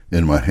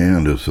In my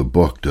hand is a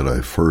book that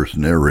I first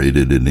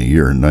narrated in the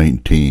year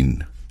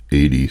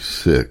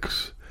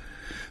 1986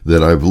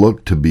 that I've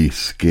looked to be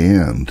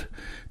scanned,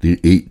 the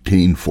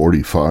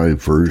 1845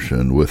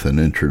 version with an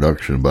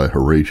introduction by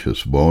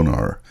Horatius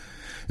Bonar,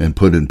 and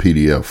put in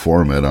PDF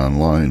format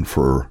online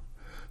for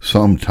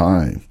some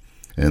time,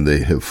 and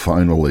they have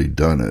finally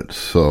done it.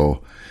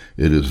 So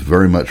it is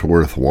very much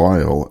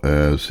worthwhile,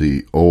 as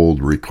the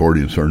old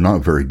recordings are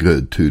not very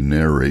good, to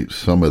narrate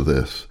some of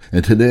this.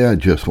 And today I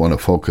just want to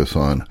focus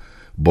on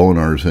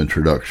Bonar's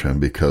introduction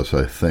because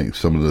I think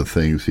some of the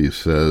things he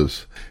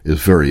says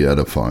is very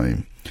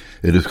edifying.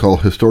 It is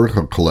called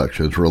Historical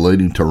Collections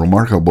Relating to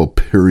Remarkable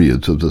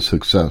Periods of the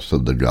Success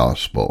of the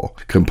Gospel,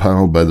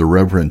 compiled by the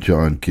Reverend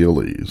John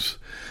Gillies,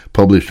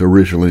 published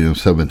originally in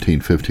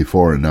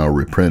 1754 and now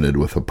reprinted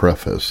with a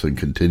preface and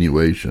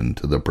continuation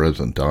to the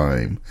present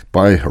time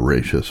by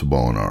Horatius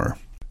Bonar.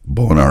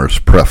 Bonar's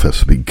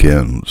preface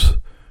begins,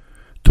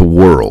 "The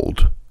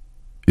world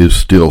is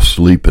still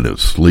sleeping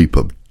its sleep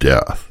of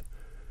death.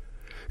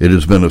 It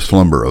has been a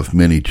slumber of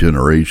many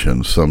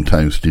generations,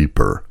 sometimes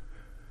deeper,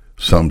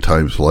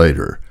 sometimes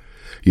lighter,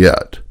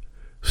 yet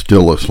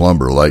still a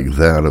slumber like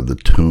that of the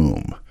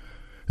tomb,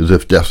 as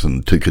if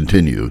destined to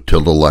continue till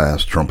the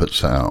last trumpet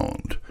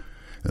sound,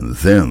 and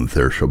then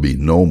there shall be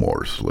no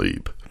more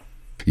sleep.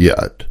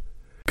 Yet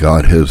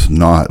God has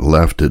not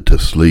left it to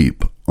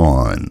sleep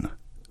on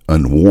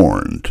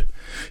unwarned.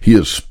 He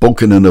has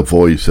spoken in a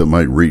voice that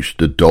might reach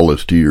the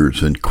dullest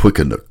ears and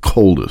quicken the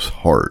coldest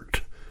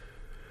heart.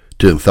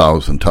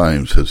 10,000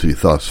 times has he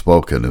thus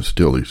spoken, and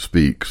still he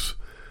speaks,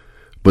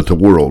 but the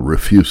world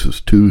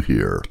refuses to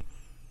hear.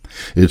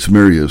 Its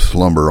myriads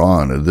slumber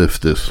on as if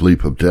this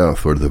sleep of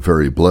death were the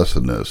very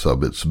blessedness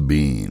of its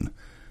being.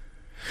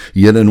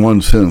 Yet in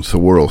one sense the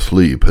world's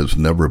sleep has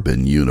never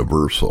been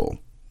universal.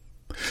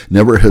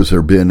 Never has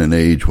there been an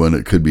age when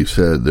it could be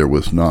said there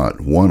was not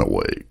one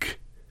awake.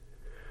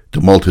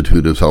 The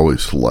multitude has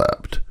always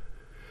slept,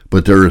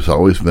 but there has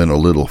always been a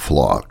little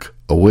flock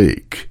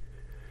awake.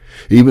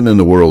 Even in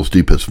the world's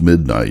deepest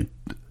midnight,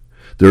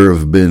 there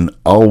have been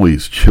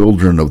always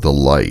children of the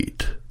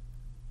light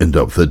and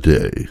of the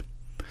day.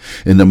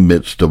 In the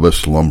midst of a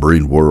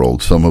slumbering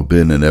world, some have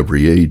been in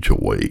every age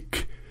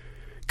awake.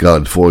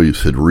 God's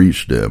voice had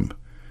reached them,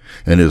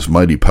 and his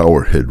mighty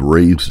power had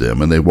raised them,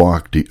 and they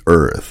walked the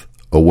earth,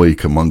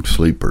 awake among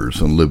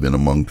sleepers and living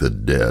among the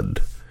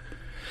dead.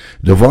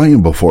 The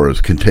volume before us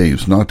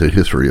contains not the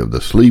history of the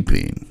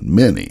sleeping,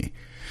 many,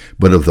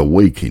 but of the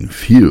waking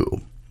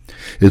few.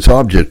 Its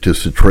object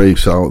is to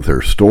trace out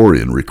their story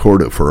and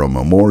record it for a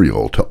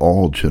memorial to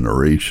all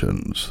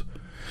generations.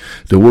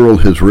 The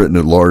world has written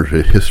at large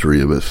a history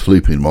of its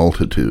sleeping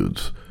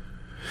multitudes.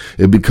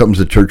 It becomes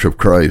the Church of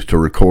Christ to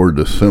record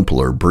the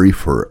simpler,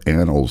 briefer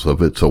annals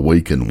of its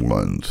awakened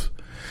ones.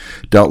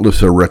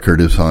 Doubtless their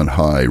record is on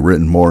high,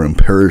 written more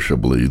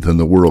imperishably than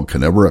the world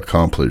can ever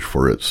accomplish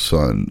for its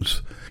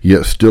sons.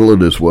 Yet still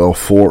it is well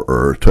for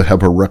her to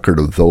have a record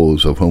of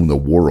those of whom the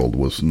world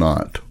was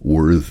not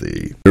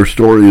worthy. Their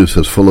story is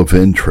as full of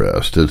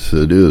interest as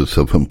it is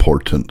of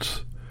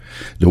importance.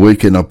 The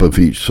waking up of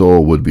each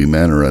soul would be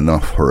matter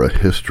enough for a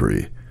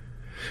history.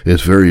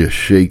 Its various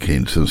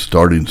shakings and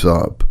startings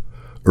up,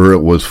 ere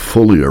it was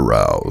fully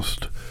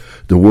aroused,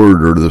 the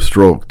word or the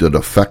stroke that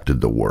affected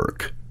the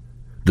work,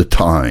 the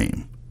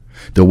time,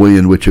 the way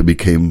in which it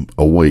became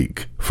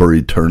awake for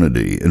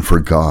eternity and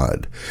for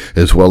God,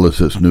 as well as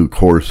its new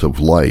course of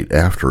light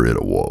after it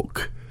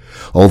awoke.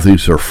 All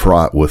these are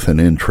fraught with an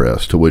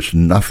interest to which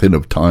nothing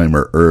of time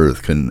or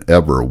earth can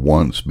ever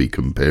once be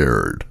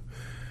compared.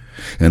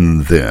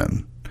 And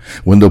then,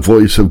 when the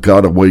voice of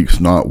God awakes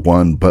not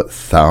one but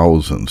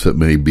thousands, it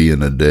may be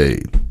in a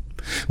day,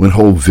 when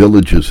whole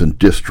villages and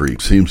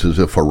districts seems as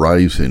if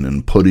arising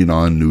and putting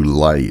on new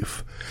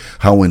life,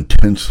 how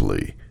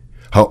intensely,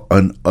 how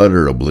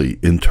unutterably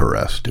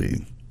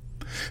interesting.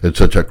 At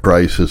such a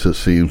crisis it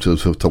seems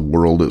as if the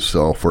world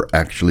itself were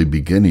actually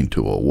beginning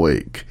to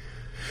awake,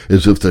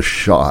 as if the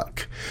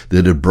shock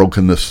that had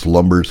broken the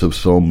slumbers of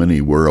so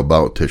many were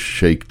about to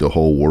shake the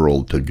whole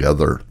world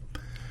together.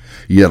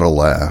 Yet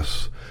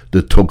alas,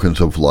 the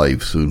tokens of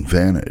life soon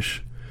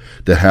vanish.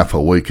 The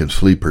half-awakened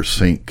sleepers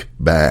sink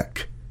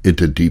back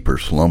into deeper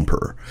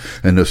slumber,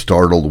 and the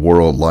startled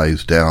world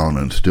lies down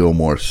in still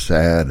more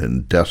sad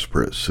and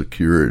desperate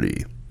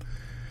security.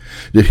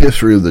 The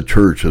history of the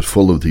church is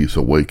full of these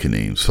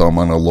awakenings, some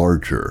on a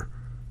larger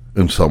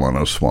and some on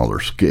a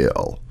smaller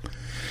scale.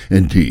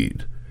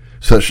 Indeed,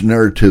 such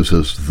narratives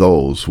as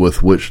those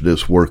with which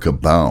this work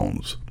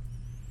abounds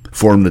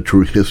form the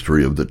true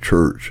history of the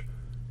church.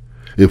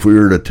 If we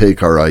were to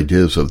take our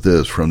ideas of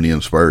this from the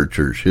inspired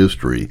church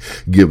history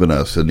given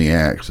us in the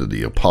Acts of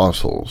the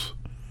Apostles,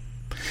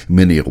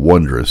 many a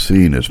wondrous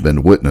scene has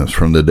been witnessed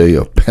from the day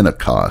of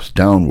Pentecost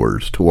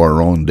downwards to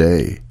our own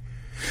day.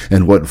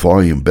 And what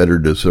volume better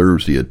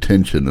deserves the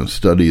attention and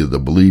study of the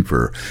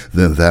believer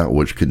than that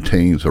which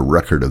contains a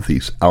record of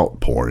these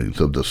outpourings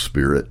of the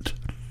Spirit?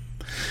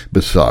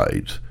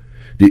 Besides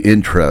the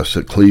interest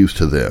that cleaves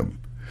to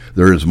them,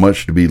 there is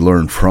much to be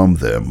learned from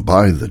them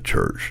by the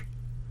church.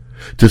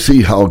 to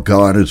see how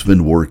God has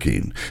been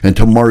working, and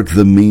to mark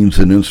the means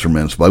and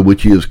instruments by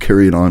which he has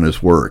carried on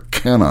his work,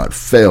 cannot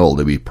fail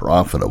to be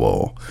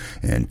profitable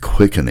and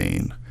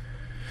quickening.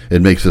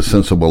 It makes us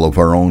sensible of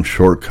our own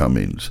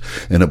shortcomings,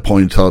 and it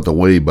points out the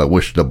way by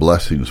which the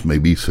blessings may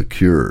be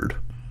secured.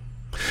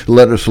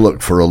 Let us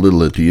look for a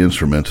little at the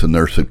instruments and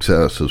their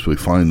success as we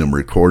find them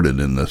recorded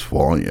in this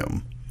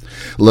volume.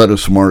 Let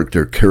us mark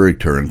their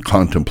character and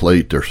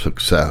contemplate their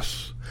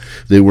success.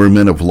 They were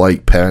men of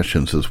like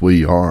passions as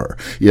we are,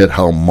 yet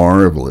how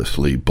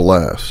marvelously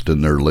blessed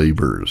in their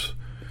labors.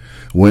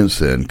 Whence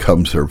then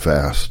comes their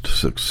vast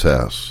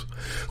success?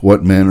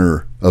 What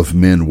manner of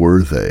men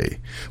were they?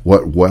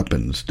 What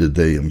weapons did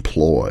they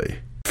employ?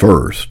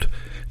 First,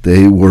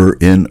 they were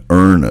in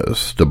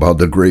earnest about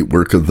the great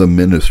work of the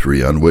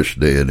ministry on which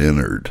they had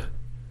entered.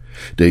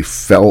 They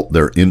felt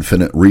their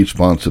infinite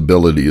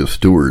responsibility as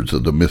stewards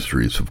of the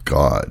mysteries of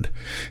God,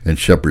 and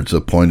shepherds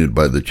appointed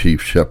by the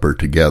chief shepherd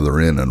to gather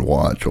in and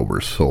watch over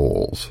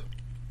souls.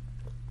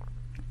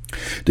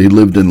 They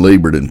lived and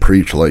labored and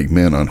preached like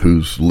men on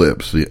whose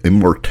lips the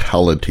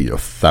immortality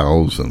of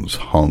thousands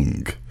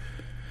hung.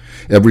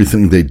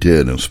 Everything they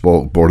did and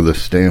spoke bore the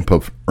stamp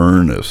of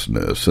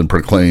earnestness, and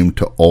proclaimed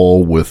to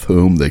all with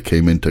whom they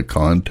came into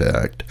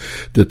contact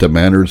that the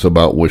matters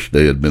about which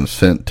they had been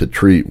sent to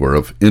treat were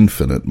of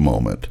infinite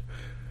moment,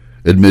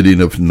 admitting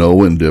of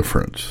no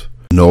indifference,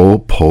 no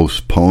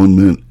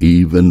postponement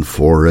even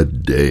for a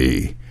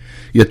day.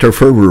 Yet their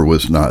fervor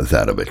was not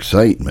that of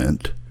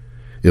excitement.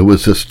 It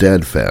was the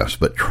steadfast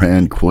but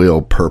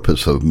tranquil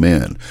purpose of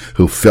men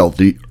who felt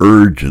the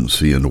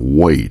urgency and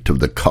weight of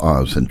the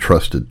cause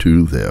entrusted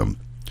to them,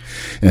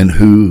 and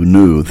who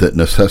knew that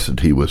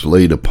necessity was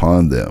laid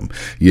upon them,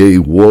 yea,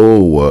 woe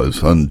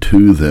was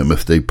unto them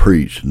if they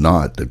preached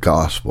not the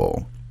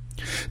gospel.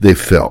 They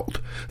felt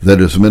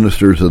that as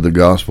ministers of the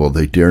gospel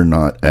they dare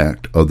not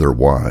act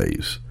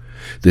otherwise.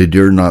 They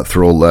dare not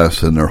throw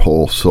less than their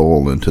whole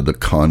soul into the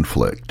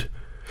conflict.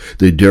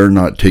 They dare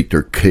not take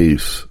their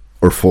case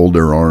or fold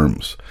their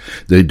arms.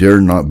 They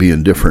dare not be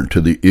indifferent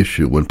to the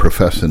issue when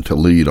professing to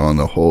lead on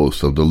the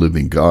hosts of the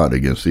living God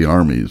against the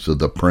armies of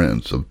the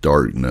prince of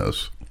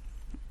darkness.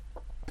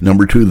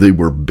 Number two, they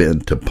were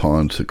bent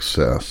upon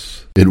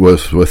success. It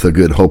was with a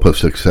good hope of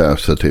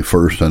success that they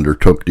first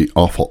undertook the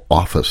awful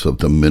office of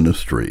the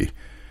ministry,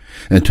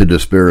 and to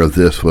despair of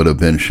this would have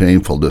been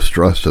shameful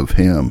distrust of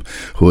him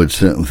who had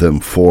sent them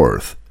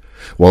forth,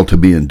 while to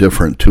be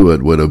indifferent to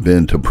it would have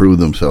been to prove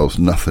themselves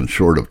nothing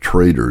short of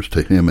traitors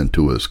to him and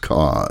to his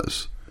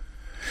cause.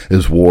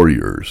 As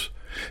warriors,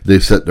 they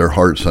set their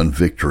hearts on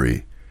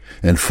victory,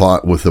 and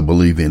fought with a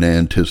believing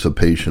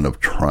anticipation of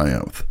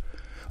triumph,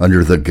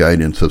 under the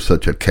guidance of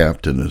such a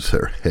captain as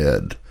their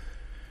head.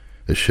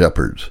 As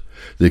shepherds,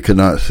 they could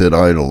not sit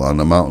idle on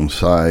the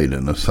mountainside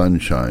in the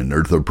sunshine,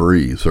 or the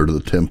breeze, or the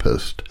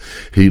tempest,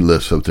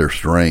 heedless of their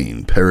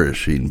straying,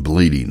 perishing,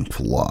 bleeding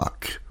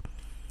flock.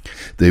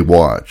 They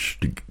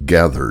watched,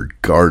 gathered,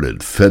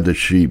 guarded, fed the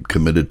sheep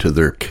committed to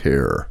their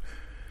care.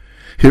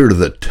 Hear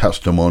the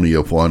testimony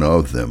of one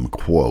of them,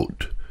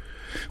 quote,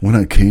 "When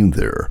I came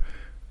there,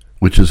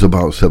 which is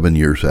about 7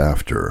 years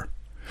after,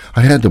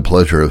 I had the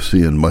pleasure of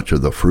seeing much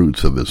of the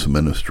fruits of his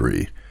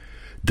ministry.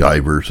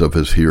 Divers of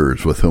his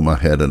hearers with whom I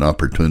had an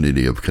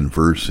opportunity of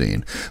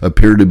conversing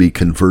appear to be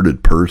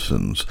converted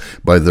persons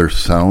by their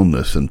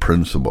soundness in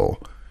principle,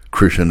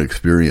 Christian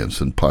experience,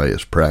 and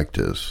pious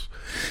practice.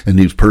 And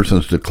these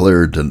persons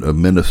declared that the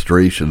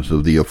ministrations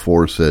of the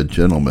aforesaid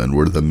gentleman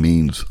were the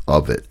means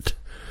of it.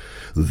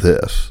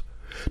 This,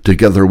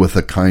 together with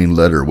a kind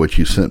letter which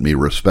he sent me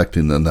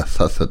respecting the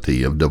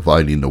necessity of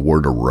dividing the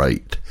word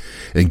aright,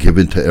 and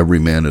giving to every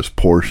man his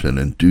portion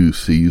in due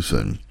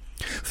season,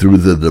 through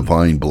the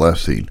divine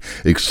blessing,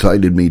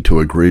 excited me to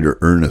a greater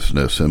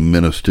earnestness in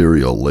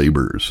ministerial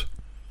labors.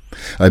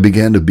 I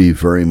began to be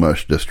very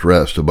much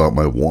distressed about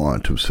my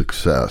want of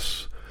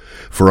success,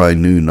 for I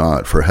knew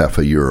not for half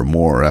a year or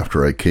more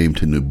after I came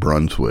to New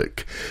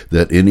Brunswick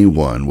that any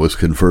one was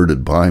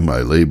converted by my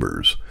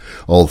labors,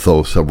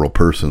 although several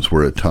persons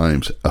were at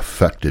times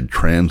affected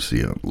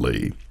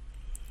transiently.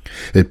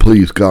 It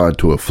pleased God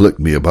to afflict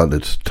me about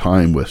its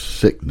time with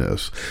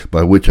sickness,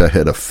 by which I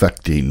had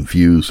affecting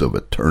views of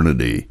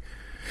eternity.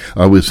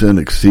 I was then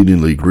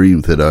exceedingly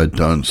grieved that I had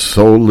done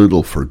so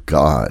little for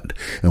God,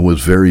 and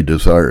was very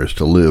desirous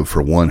to live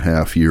for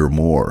 1/2 year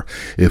more,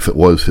 if it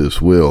was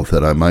his will,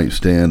 that I might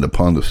stand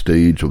upon the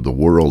stage of the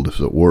world, as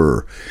it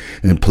were,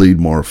 and plead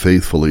more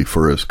faithfully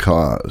for his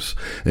cause,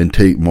 and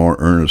take more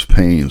earnest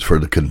pains for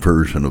the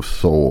conversion of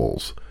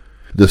souls.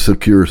 The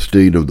secure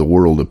state of the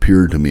world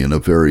appeared to me in a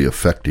very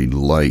affecting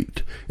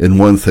light, and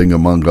one thing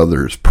among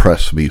others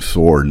pressed me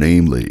sore,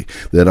 namely,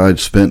 that I had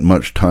spent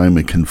much time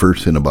in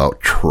conversing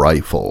about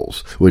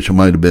trifles, which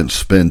might have been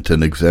spent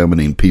in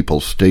examining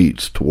people's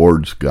states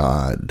towards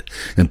God,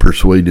 and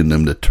persuading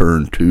them to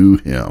turn to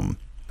him.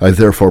 I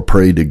therefore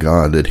prayed to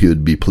God that he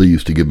would be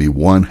pleased to give me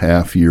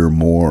 1/2 year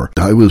more.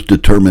 I was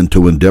determined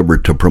to endeavor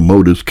to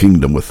promote his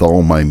kingdom with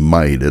all my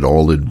might at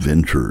all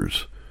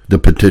adventures. The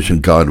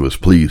petition God was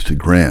pleased to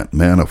grant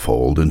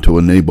manifold and to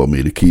enable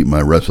me to keep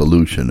my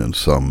resolution in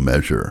some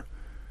measure.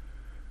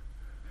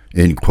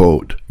 End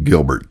quote,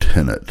 Gilbert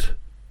Tennent.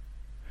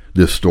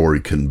 This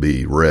story can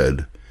be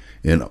read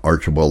in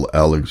Archibald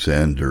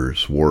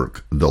Alexander's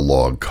work, The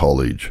Log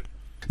College.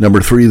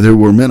 Number 3, there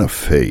were men of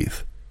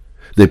faith.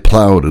 They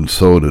plowed and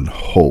sowed in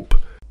hope.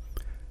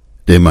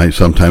 They might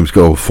sometimes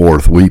go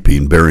forth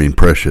weeping, bearing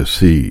precious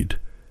seed.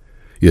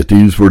 Yet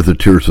these were the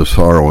tears of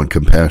sorrow and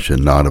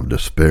compassion, not of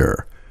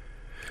despair.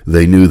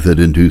 They knew that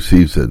in due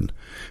season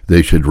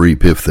they should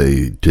reap if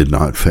they did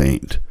not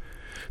faint,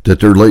 that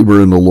their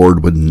labor in the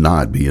Lord would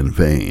not be in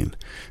vain,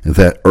 and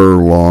that ere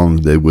long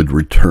they would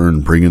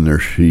return bringing their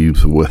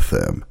sheaves with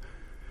them.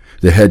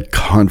 They had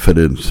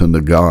confidence in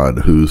the God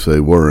whose they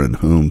were and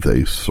whom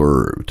they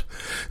served,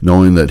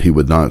 knowing that he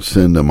would not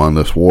send them on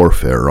this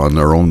warfare on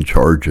their own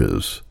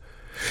charges.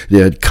 They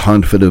had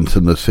confidence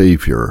in the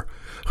Savior,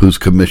 whose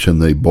commission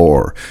they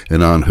bore,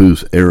 and on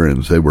whose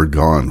errands they were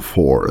gone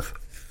forth.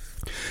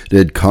 They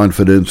had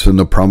confidence in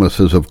the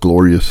promises of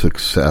glorious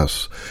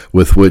success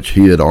with which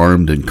he had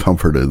armed and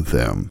comforted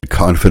them.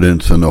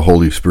 Confidence in the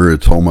Holy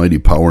Spirit's almighty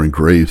power and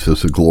grace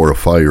as the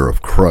glorifier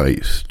of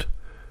Christ,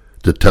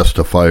 the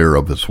testifier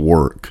of his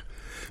work,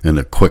 and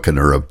the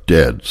quickener of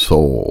dead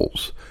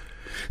souls.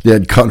 They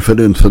had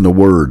confidence in the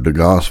word, the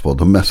gospel,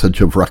 the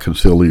message of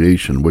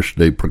reconciliation which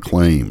they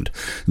proclaimed,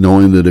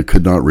 knowing that it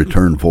could not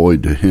return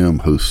void to him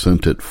who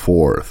sent it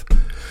forth.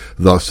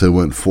 Thus they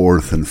went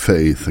forth in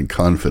faith and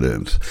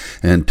confidence,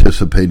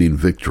 anticipating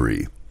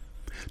victory,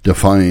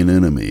 defying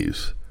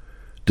enemies,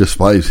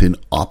 despising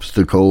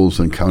obstacles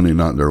and counting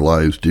not their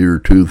lives dear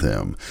to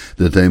them,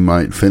 that they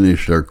might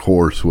finish their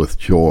course with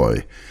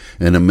joy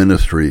and a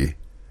ministry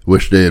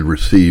which they had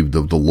received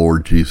of the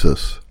Lord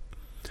Jesus.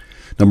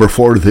 Number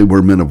 4, they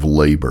were men of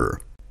labor.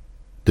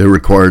 They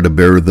required to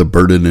bear the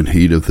burden and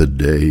heat of the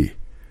day.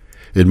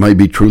 It might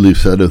be truly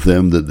said of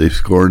them that they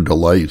scorned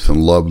delights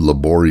and loved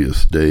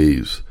laborious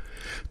days.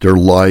 Their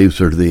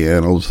lives are the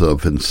annals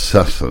of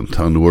incessant,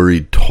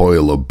 unwearied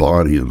toil of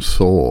body and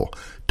soul,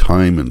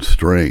 time and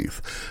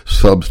strength,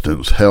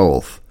 substance,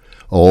 health.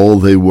 All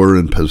they were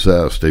and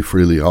possessed they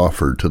freely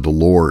offered to the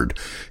Lord,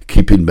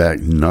 keeping back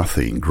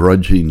nothing,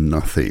 grudging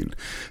nothing,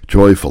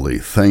 joyfully,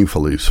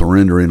 thankfully,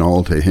 surrendering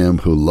all to him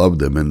who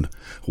loved them and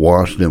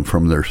washed them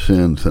from their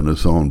sins in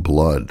his own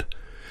blood,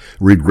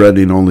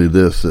 regretting only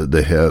this, that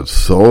they had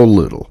so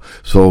little,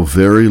 so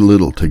very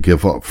little to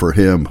give up for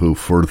him who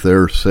for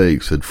their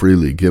sakes had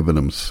freely given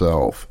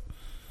himself.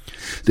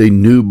 They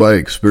knew by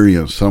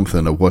experience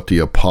something of what the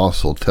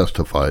apostle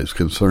testifies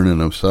concerning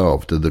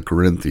himself to the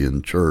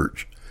Corinthian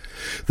church.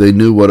 They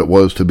knew what it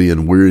was to be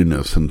in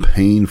weariness and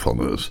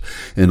painfulness,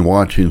 in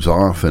watchings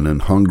often,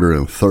 and hunger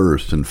and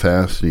thirst, and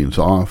fastings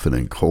often,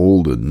 and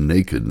cold and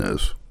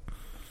nakedness.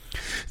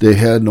 They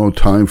had no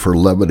time for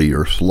levity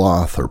or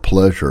sloth or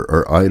pleasure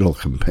or idle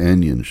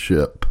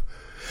companionship.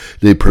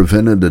 They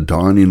prevented the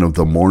dawning of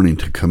the morning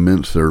to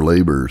commence their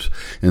labors,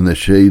 and the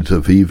shades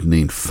of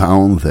evening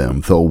found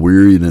them, though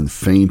wearied and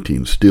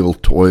fainting, still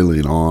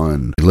toiling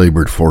on. They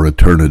labored for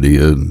eternity,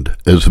 and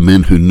as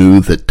men who knew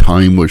that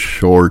time was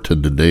short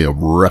and the day of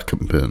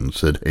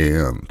recompense at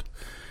hand.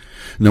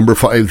 Number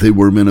 5, they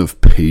were men of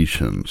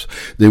patience.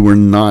 They were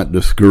not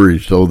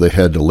discouraged, though they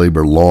had to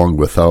labor long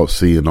without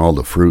seeing all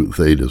the fruit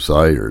they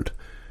desired.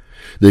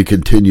 They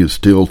continued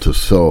still to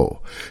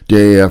sow.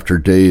 Day after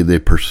day they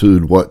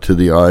pursued what to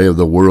the eye of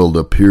the world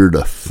appeared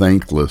a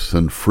thankless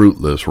and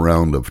fruitless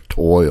round of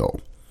toil.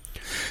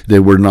 They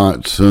were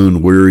not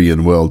soon weary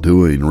in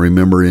well-doing,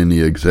 remembering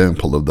the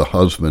example of the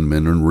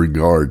husbandman in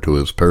regard to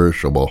his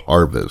perishable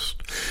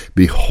harvest.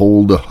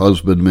 Behold, the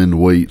husbandman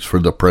waits for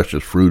the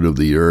precious fruit of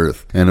the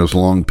earth, and has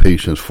long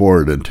patience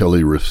for it until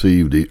he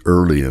receive the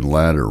early and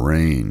latter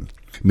rain.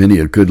 Many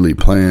a goodly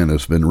plan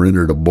has been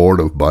rendered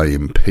abortive by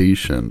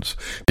impatience.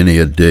 Many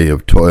a day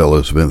of toil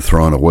has been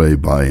thrown away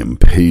by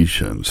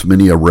impatience.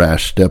 Many a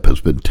rash step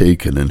has been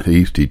taken and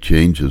hasty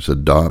changes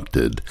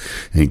adopted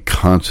in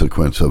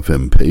consequence of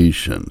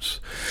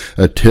impatience.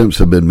 Attempts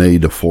have been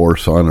made to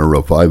force on a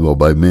revival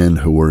by men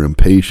who were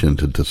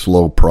impatient at the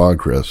slow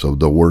progress of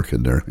the work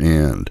in their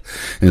hand,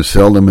 and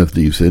seldom have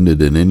these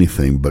ended in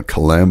anything but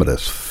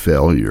calamitous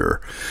failure,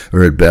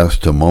 or at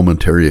best a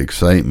momentary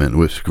excitement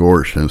which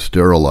scorched and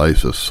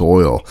sterilized the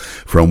soil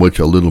from which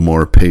a little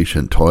more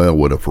patient toil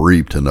would have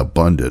reaped an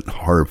abundant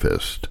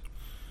harvest.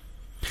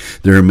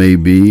 There may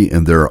be,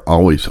 and there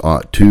always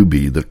ought to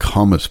be, the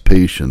calmest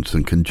patience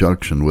in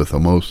conjunction with a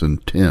most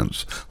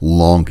intense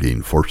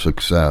longing for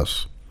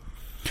success.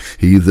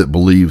 He that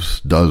believes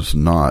does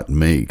not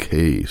make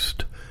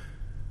haste.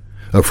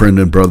 A friend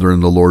and brother in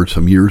the Lord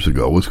some years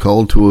ago was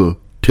called to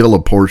till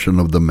a portion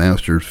of the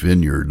master's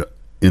vineyard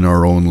in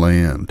our own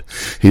land.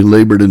 He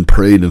labored and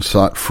prayed and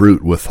sought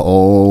fruit with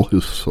all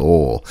his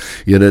soul,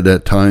 yet at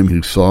that time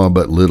he saw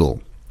but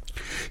little.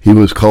 He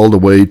was called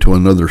away to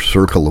another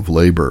circle of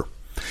labor.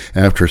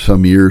 After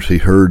some years he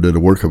heard that a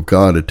work of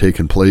God had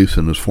taken place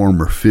in his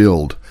former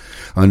field.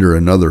 under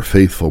another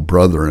faithful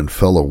brother and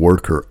fellow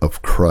worker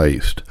of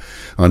Christ.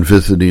 On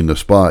visiting the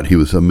spot, he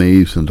was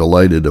amazed and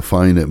delighted to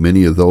find that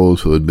many of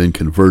those who had been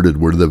converted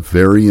were the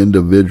very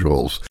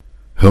individuals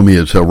whom he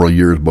had several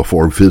years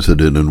before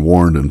visited and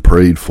warned and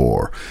prayed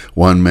for.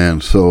 One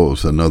man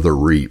sows, another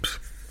reaps.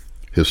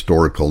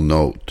 Historical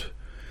note.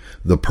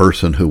 The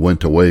person who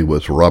went away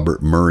was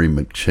Robert Murray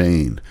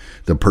McCheyne.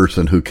 The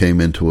person who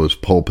came into his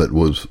pulpit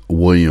was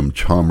William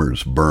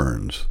Chalmers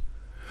Burns.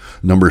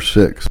 Number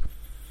 6.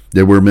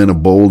 They were men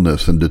of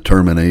boldness and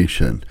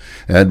determination.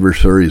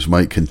 Adversaries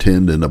might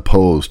contend and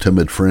oppose,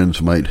 timid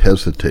friends might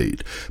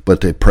hesitate,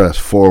 but they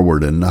pressed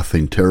forward and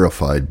nothing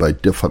terrified by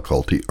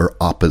difficulty or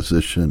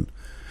opposition.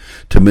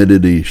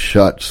 Timidity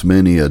shuts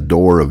many a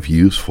door of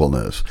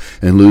usefulness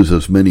and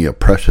loses many a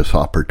precious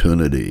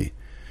opportunity.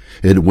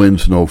 It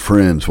wins no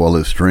friends while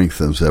it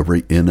strengthens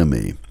every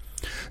enemy.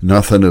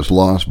 Nothing is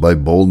lost by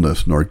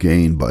boldness nor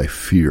gained by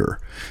fear.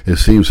 It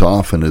seems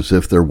often as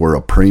if there were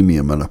a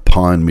premium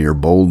upon mere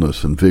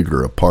boldness and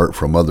vigor apart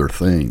from other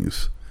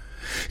things.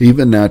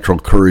 Even natural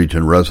courage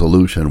and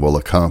resolution will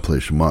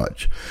accomplish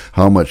much.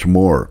 How much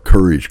more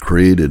courage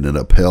created and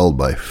upheld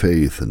by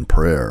faith and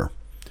prayer.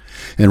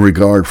 In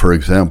regard, for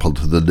example,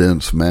 to the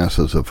dense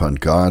masses of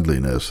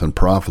ungodliness and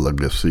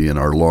profligacy in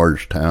our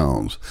large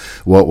towns,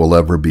 what will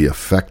ever be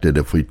effected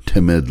if we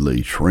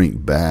timidly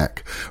shrink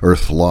back or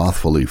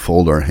slothfully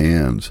fold our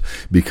hands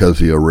because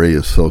the array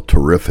is so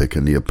terrific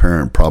and the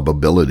apparent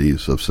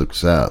probabilities of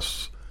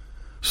success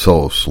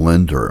so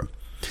slender?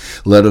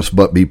 Let us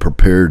but be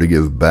prepared to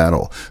give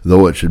battle,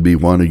 though it should be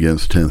 1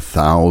 against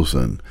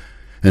 10,000,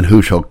 and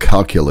who shall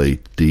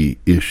calculate the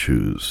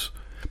issues?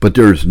 But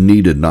there is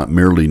needed not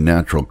merely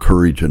natural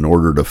courage in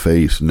order to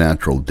face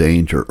natural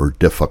danger or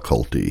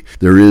difficulty.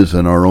 There is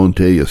in our own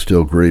day a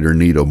still greater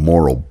need of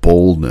moral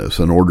boldness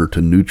in order to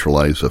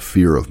neutralize the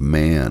fear of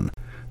man,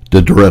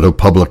 the dread of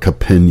public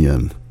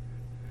opinion,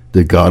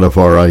 the god of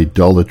our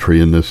idolatry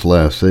in this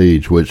last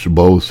age, which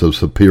boasts of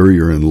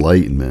superior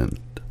enlightenment,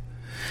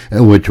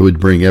 and which would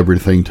bring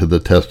everything to the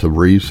test of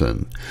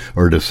reason,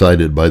 or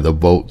decided by the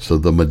votes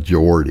of the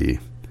majority.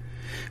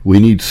 We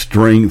need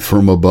strength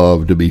from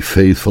above to be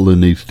faithful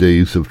in these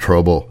days of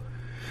trouble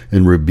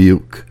and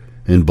rebuke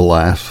and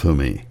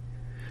blasphemy,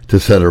 to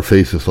set our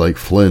faces like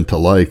flint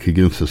alike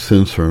against the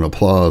censor and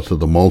applause of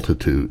the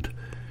multitude,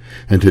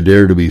 and to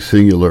dare to be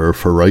singular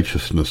for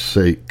righteousness'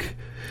 sake,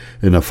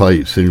 in a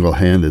fight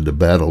single-handed the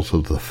battles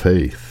of the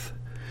faith,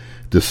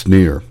 to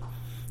sneer,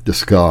 to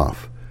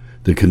scoff,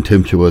 the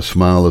contemptuous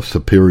smile of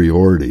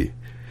superiority,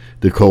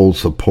 the cold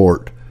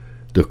support,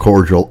 the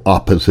cordial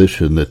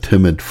opposition, the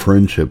timid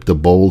friendship, the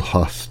bold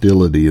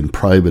hostility in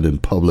private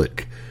and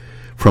public,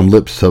 from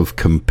lips of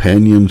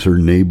companions or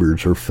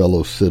neighbors or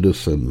fellow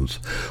citizens,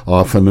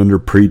 often under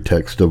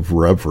pretext of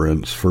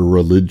reverence for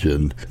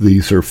religion.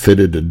 These are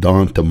fitted to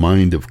daunt a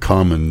mind of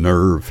common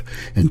nerve,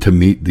 and to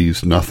meet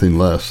these nothing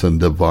less than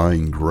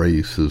divine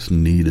grace is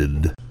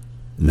needed.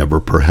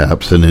 Never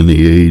perhaps in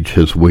any age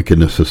has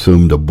wickedness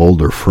assumed a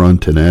bolder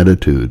front and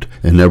attitude,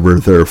 and never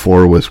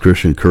therefore was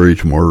Christian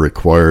courage more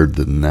required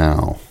than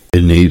now.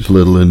 It needs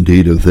little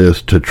indeed of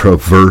this to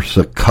traverse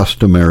a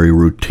customary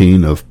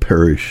routine of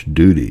parish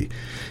duty.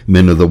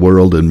 Men of the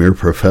world and mere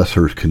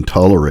professors can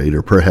tolerate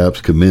or perhaps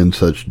commend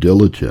such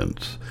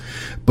diligence,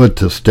 but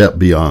to step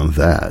beyond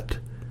that,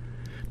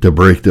 to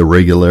break the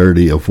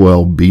regularity of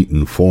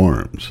well-beaten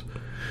forms,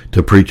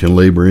 to preach and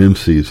labor in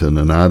season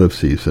and out of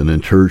season in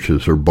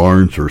churches or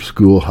barns or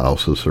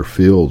schoolhouses or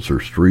fields or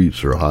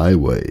streets or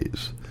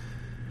highways,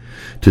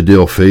 to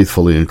deal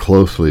faithfully and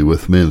closely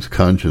with men's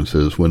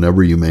consciences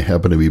whenever you may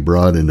happen to be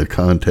brought into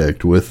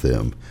contact with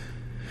them,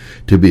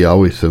 to be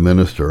always a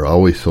minister,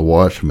 always a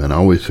watchman,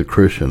 always a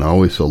Christian,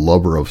 always a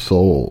lover of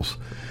souls.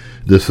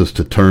 This is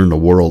to turn the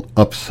world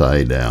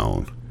upside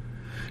down,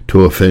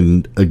 to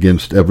offend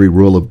against every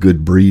rule of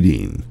good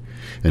breeding,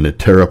 and to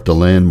tear up the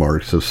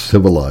landmarks of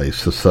civilized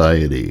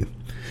society.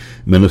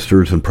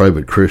 Ministers and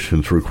private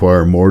Christians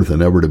require more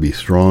than ever to be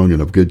strong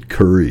and of good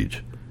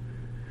courage,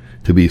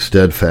 to be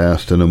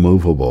steadfast and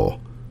immovable,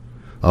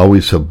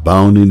 always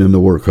abounding in the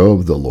work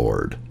of the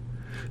Lord.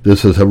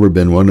 This has ever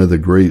been one of the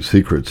great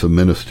secrets of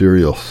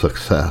ministerial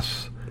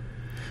success.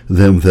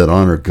 Them that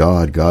honor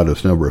God, God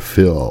has never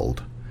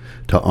failed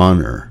to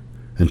honor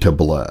and to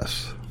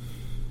bless.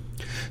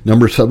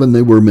 Number 7,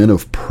 they were men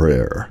of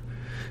prayer.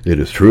 It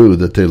is true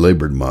that they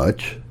labored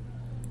much,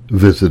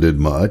 visited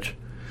much,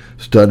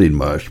 studied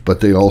much, but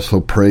they also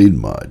prayed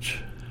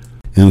much.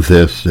 In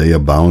this they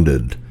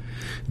abounded.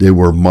 They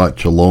were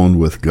much alone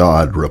with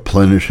God,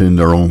 replenishing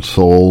their own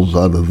souls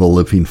out of the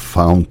living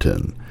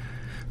fountain,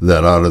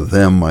 that out of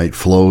them might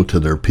flow to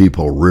their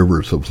people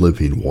rivers of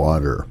living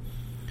water.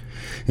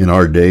 In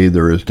our day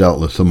there is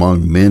doubtless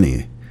among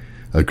many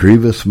a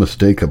grievous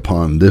mistake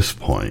upon this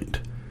point.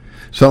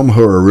 Some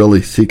who are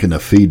really seeking to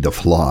feed the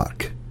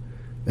flock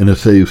and to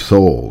save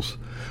souls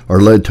are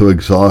led to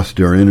exhaust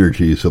their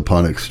energies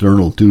upon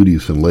external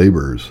duties and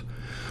labors,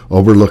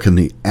 overlooking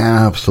the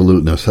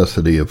absolute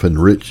necessity of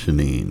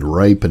enriching,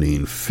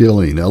 ripening,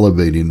 filling,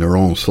 elevating their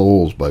own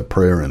souls by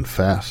prayer and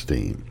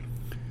fasting.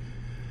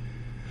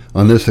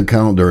 On this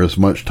account there is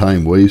much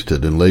time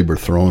wasted and labor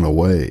thrown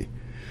away.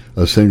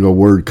 A single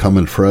word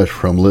coming fresh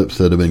from lips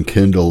that have been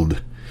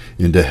kindled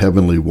into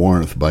heavenly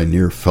warmth by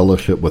near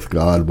fellowship with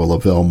God will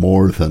avail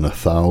more than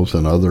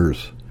 1,000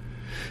 others.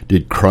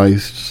 Did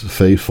Christ's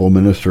faithful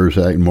ministers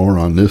act more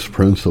on this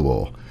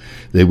principle,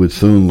 they would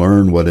soon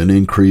learn what an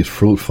increased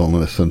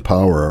fruitfulness and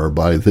power are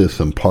by this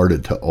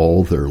imparted to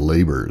all their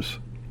labors.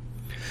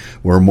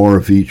 Were more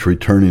of each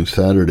returning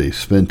Saturday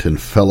spent in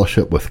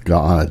fellowship with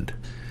God,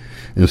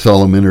 in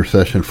solemn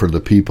intercession for the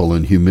people,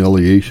 in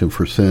humiliation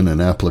for sin, and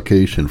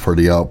application for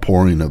the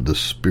outpouring of the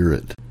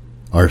Spirit,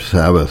 our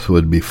Sabbath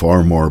would be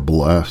far more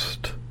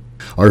blessed.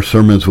 Our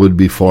sermons would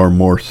be far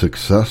more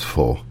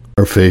successful.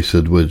 Our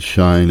faces would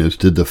shine as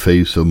did the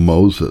face of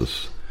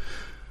Moses.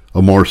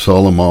 A more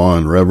solemn awe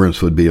and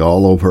reverence would be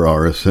all over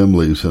our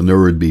assemblies, and there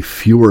would be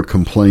fewer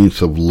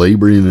complaints of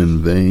laboring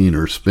in vain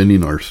or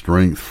spending our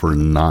strength for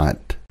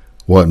naught.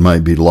 What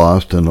might be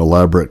lost in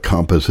elaborate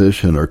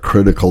composition or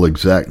critical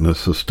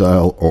exactness of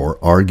style or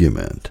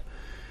argument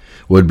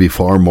would be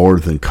far more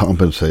than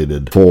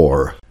compensated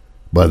for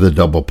by the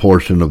double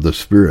portion of the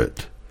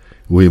Spirit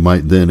we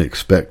might then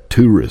expect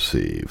to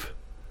receive.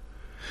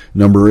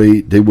 Number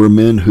 8, they were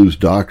men whose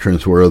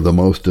doctrines were of the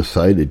most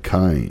decided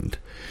kind,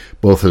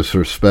 both as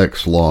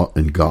respects law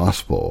and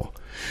gospel.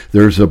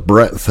 There's a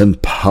breadth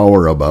and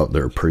power about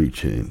their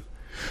preaching,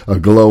 a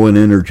glow and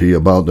energy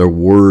about their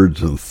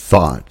words and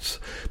thoughts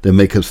that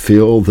make us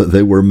feel that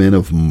they were men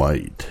of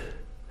might.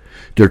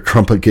 Their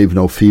trumpet gave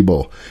no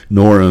feeble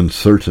nor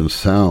uncertain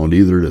sound,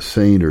 either to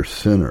saint or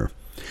sinner,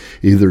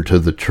 either to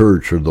the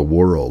church or the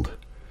world.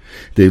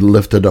 They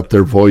lifted up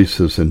their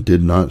voices and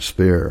did not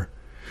spare.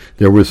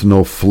 There was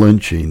no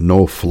flinching,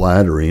 no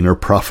flattering, or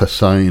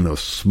prophesying of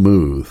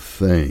smooth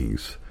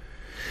things.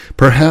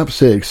 Perhaps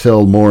they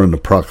excelled more in the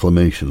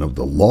proclamation of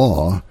the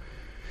law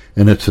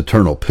and its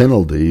eternal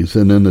penalties,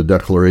 and in the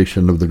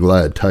declaration of the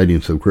glad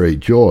tidings of great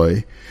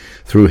joy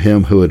through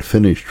him who had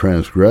finished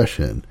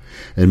transgression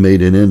and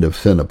made an end of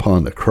sin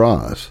upon the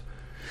cross.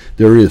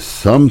 There is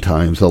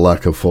sometimes a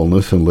lack of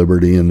fullness and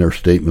liberty in their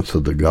statements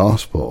of the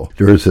gospel.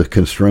 There is a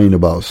constraint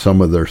about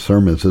some of their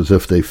sermons, as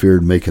if they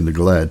feared making the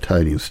glad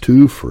tidings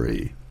too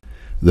free.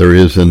 There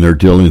is in their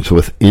dealings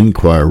with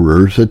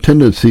inquirers a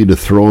tendency to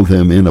throw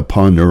them in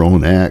upon their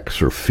own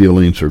acts or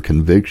feelings or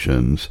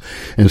convictions,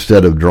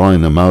 instead of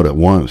drawing them out at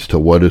once to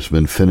what has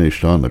been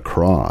finished on the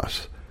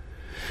cross,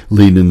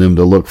 leading them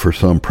to look for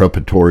some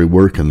preparatory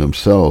work in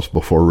themselves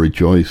before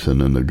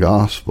rejoicing in the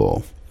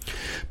gospel.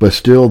 But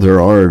still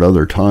there are at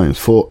other times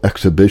full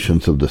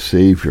exhibitions of the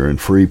Savior and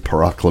free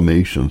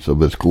proclamations of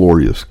his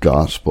glorious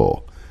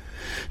gospel.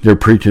 Their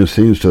preaching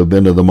seems to have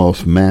been of the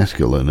most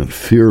masculine and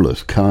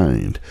fearless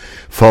kind,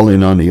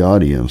 falling on the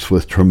audience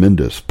with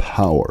tremendous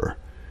power.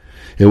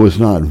 It was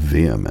not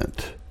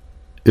vehement.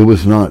 It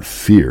was not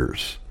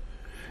fierce.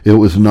 It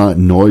was not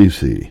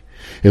noisy.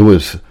 It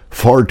was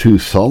far too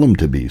solemn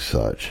to be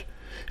such.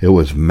 It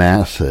was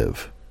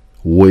massive,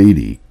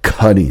 weighty,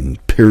 cutting,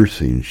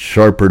 piercing,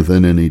 sharper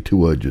than any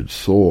two-edged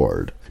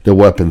sword. The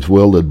weapons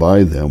wielded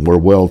by them were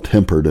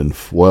well-tempered and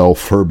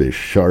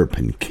well-furbished, sharp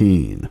and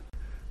keen.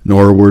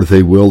 Nor were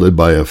they wielded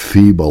by a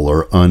feeble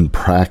or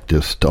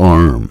unpracticed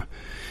arm.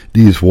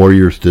 These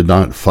warriors did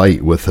not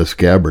fight with the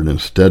scabbard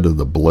instead of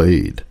the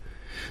blade,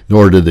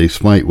 nor did they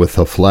smite with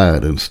the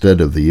flat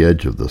instead of the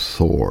edge of the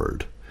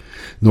sword,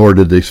 nor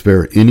did they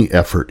spare any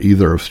effort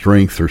either of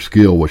strength or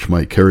skill which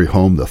might carry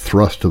home the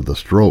thrust of the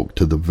stroke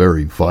to the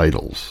very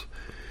vitals.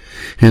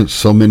 Hence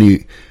so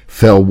many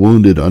fell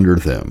wounded under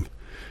them.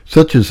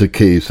 Such is the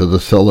case of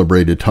the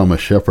celebrated Thomas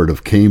Shepard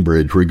of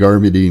Cambridge,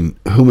 regarding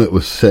whom it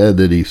was said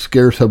that he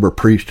scarce ever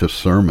preached a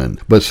sermon,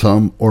 but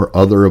some or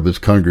other of his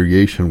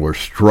congregation were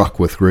struck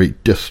with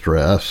great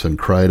distress and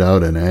cried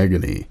out in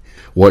agony,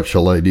 "What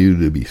shall I do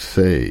to be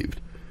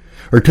saved?"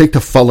 Or take the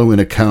following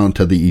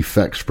account of the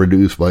effects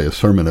produced by a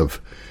sermon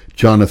of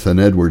Jonathan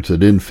Edwards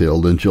at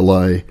Enfield in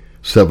July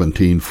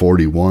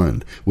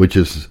 1741, which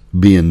is,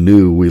 being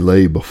new, we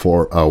lay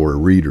before our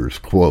readers.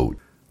 Quote,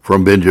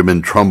 from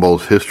Benjamin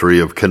Trumbull's History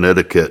of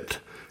Connecticut,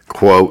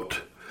 quote,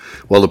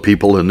 while the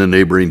people in the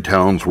neighboring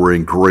towns were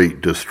in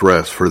great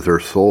distress for their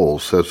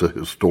souls, says a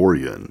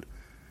historian,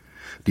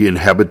 the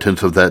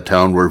inhabitants of that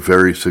town were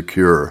very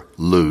secure,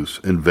 loose,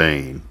 and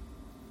vain.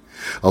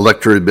 A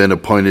lector had been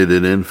appointed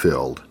at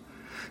Enfield,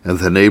 and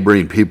the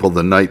neighboring people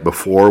the night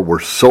before were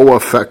so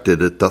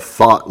affected at the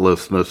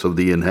thoughtlessness of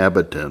the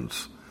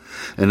inhabitants,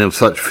 and in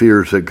such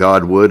fears that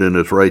God would in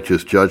his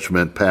righteous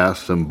judgment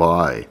pass them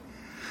by,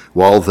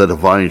 while the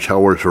divine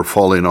showers were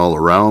falling all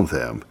around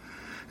them,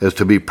 as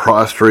to be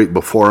prostrate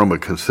before him a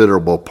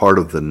considerable part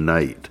of the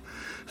night,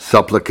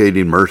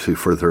 supplicating mercy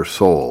for their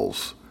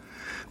souls.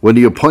 When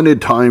the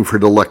appointed time for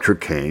the lecture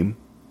came,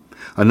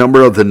 a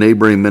number of the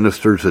neighboring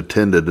ministers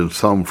attended, and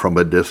some from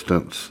a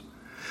distance.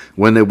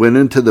 When they went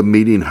into the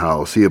meeting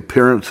house, the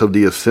appearance of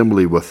the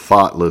assembly was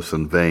thoughtless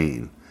and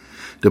vain.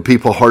 The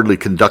people hardly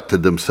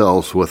conducted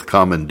themselves with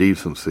common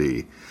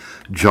decency,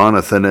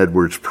 Jonathan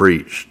Edwards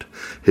preached.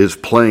 His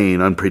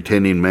plain,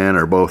 unpretending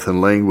manner, both in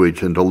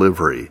language and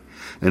delivery,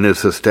 and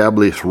his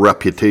established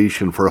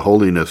reputation for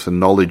holiness and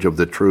knowledge of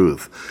the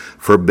truth,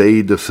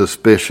 forbade the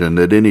suspicion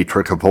that any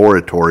trick of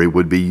oratory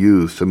would be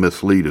used to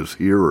mislead his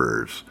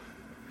hearers.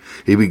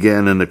 He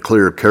began in a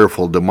clear,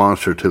 careful,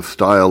 demonstrative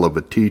style of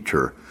a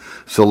teacher,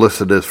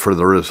 solicitous for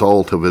the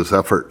result of his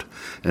effort,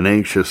 and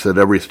anxious that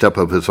every step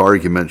of his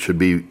argument should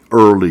be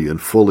early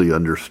and fully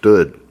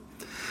understood.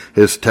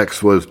 His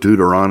text was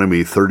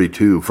Deuteronomy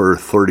 32, verse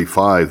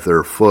 35,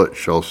 "Their foot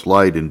shall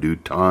slide in due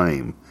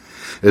time."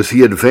 As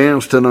he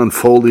advanced in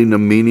unfolding the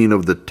meaning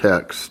of the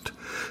text,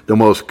 the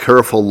most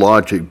careful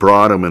logic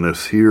brought him and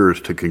his hearers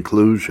to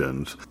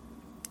conclusions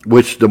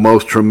which the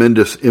most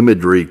tremendous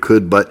imagery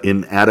could but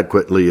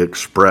inadequately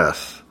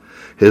express.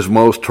 His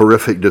most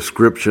terrific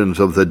descriptions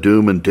of the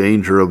doom and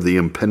danger of the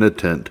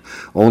impenitent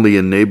only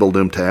enabled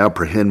him to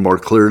apprehend more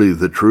clearly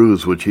the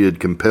truths which he had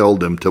compelled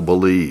them to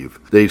believe.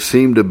 They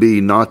seemed to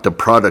be not the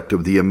product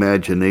of the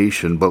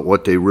imagination, but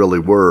what they really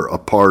were, a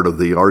part of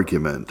the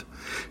argument.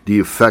 The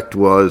effect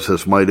was,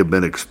 as might have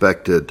been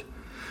expected.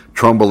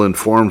 Trumbull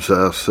informs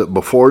us that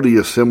before the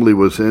assembly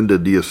was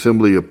ended, the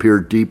assembly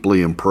appeared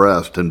deeply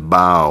impressed and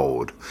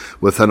bowed,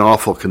 with an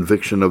awful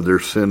conviction of their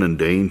sin and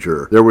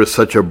danger. There was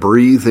such a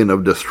breathing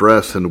of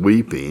distress and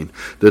weeping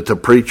that the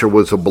preacher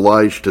was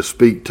obliged to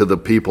speak to the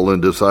people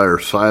and desire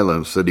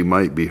silence that he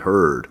might be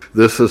heard.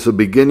 This is the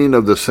beginning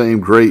of the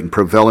same great and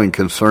prevailing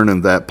concern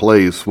in that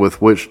place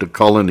with which the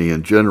colony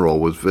in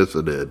general was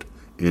visited."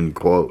 End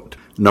quote.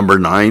 Number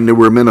 9, they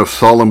were men of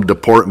solemn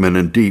deportment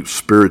and deep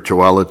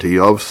spirituality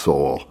of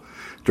soul.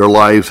 Their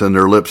lives and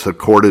their lips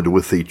accorded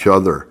with each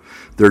other.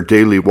 Their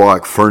daily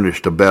walk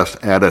furnished the best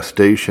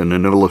attestation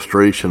and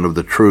illustration of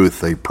the truth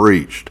they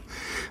preached.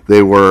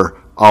 They were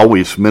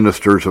always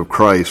ministers of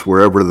Christ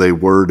wherever they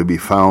were to be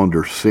found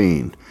or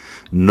seen.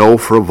 No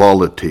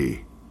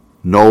frivolity,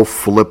 no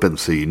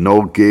flippancy,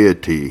 no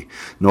gaiety,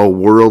 no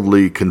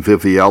worldly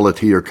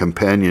conviviality or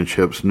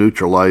companionships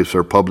neutralized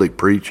their public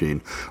preaching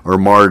or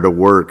marred the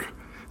work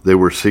they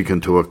were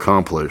seeking to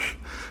accomplish.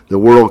 The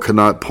world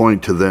cannot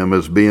point to them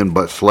as being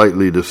but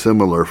slightly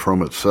dissimilar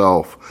from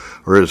itself,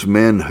 or as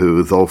men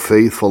who, though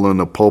faithful in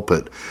the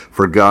pulpit,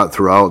 forgot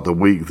throughout the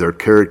week their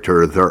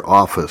character, their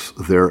office,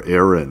 their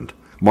errand.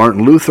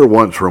 Martin Luther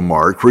once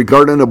remarked,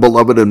 regarding a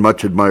beloved and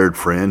much admired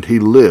friend, "He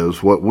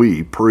lives what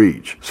we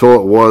preach." So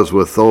it was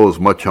with those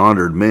much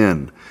honored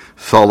men,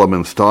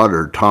 Solomon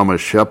Stoddard,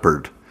 Thomas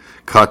Shepard,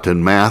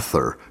 Cotton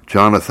Mather,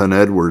 Jonathan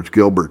Edwards,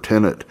 Gilbert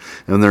Tennent,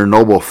 and their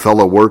noble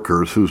fellow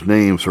workers whose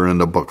names are in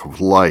the book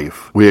of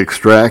life. We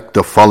extract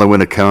the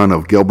following account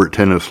of Gilbert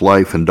Tennent's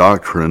life and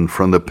doctrine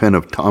from the pen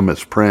of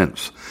Thomas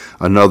Prince,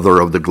 another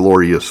of the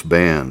glorious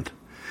band.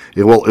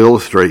 It will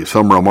illustrate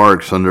some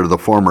remarks under the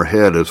former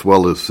head as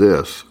well as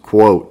this.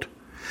 Quote,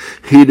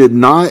 "He did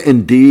not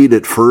indeed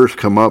at first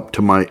come up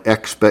to my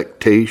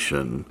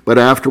expectation, but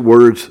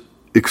afterwards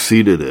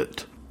exceeded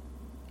it.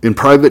 In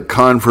private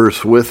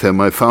converse with him,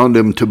 I found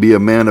him to be a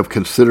man of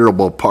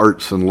considerable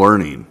parts and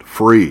learning,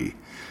 free,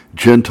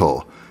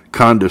 gentle,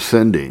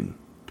 condescending,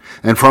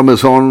 and from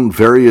his own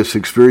various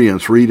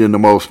experience reading the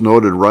most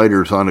noted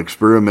writers on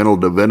experimental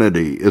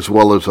divinity as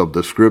well as of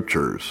the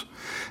Scriptures,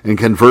 and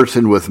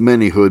conversing with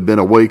many who had been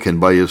awakened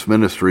by his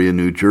ministry in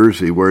New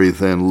Jersey where he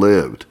then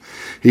lived.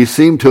 He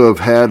seemed to have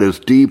had as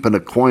deep an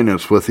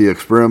acquaintance with the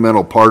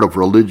experimental part of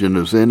religion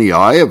as any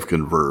I have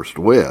conversed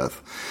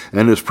with,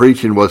 and his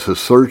preaching was as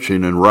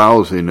searching and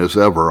rousing as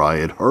ever I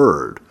had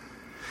heard.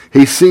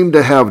 He seemed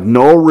to have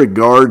no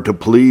regard to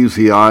please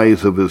the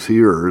eyes of his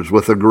hearers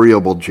with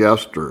agreeable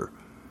gesture,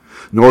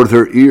 nor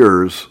their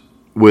ears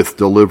with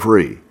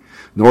delivery,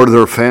 nor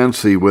their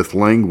fancy with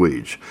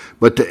language,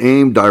 but to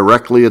aim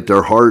directly at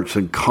their hearts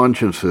and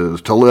consciences,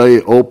 to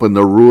lay open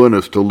the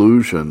ruinous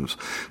delusions,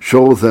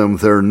 show them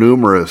their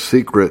numerous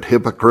secret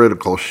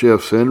hypocritical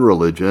shifts in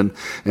religion,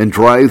 and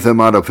drive them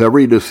out of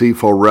every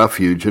deceitful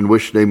refuge in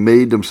which they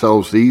made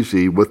themselves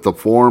easy with the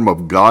form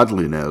of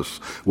godliness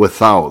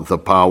without the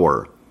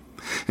power.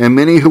 And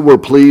many who were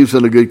pleased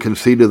in a good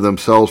conceit of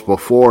themselves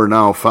before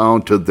now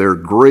found to their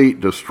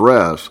great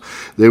distress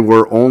they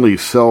were only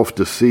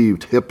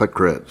self-deceived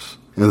hypocrites.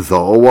 And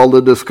though, while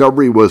the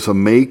discovery was a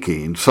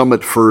making, some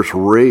at first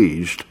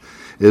raged,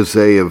 as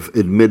they have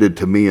admitted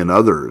to me and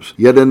others,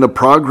 yet in the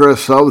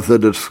progress of the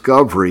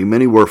discovery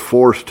many were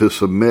forced to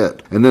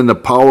submit, and then the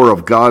power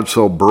of God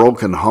so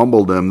broke and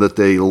humbled them that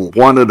they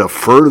wanted a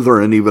further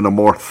and even a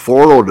more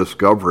thorough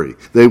discovery.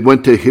 They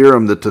went to hear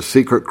him that the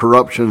secret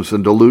corruptions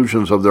and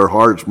delusions of their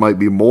hearts might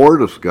be more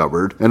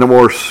discovered, and the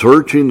more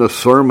searching the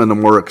sermon, the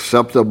more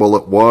acceptable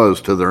it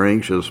was to their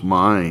anxious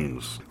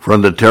minds.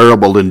 From the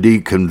terrible and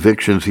deep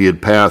convictions he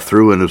had passed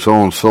through in his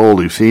own soul,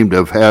 he seemed to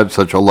have had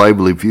such a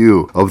lively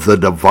view of the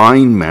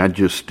divine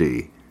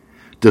majesty,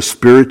 the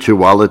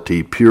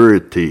spirituality,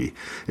 purity,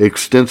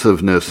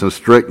 extensiveness, and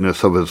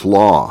strictness of his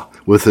law,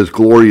 with his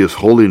glorious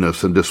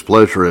holiness and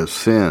displeasure at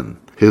sin,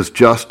 his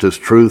justice,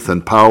 truth,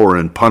 and power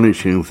in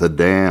punishing the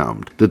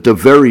damned, that the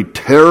very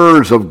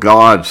terrors of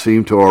God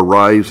seemed to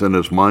arise in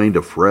his mind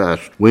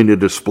afresh when he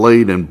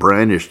displayed and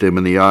brandished him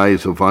in the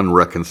eyes of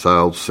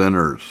unreconciled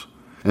sinners.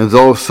 And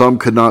though some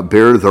could not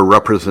bear the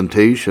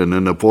representation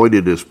and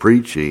avoided his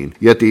preaching,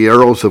 yet the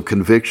arrows of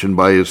conviction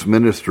by his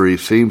ministry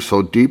seemed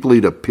so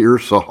deeply to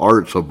pierce the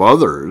hearts of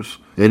others,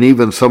 and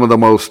even some of the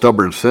most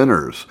stubborn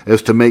sinners,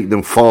 as to make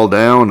them fall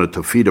down at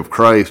the feet of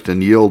Christ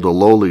and yield a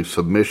lowly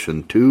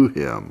submission to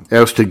him.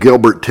 As to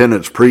Gilbert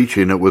Tennent's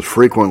preaching, it was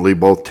frequently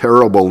both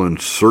terrible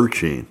and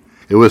searching.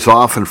 It was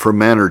often for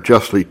manner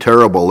justly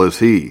terrible, as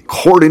he,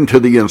 according to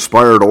the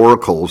inspired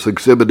oracles,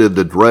 exhibited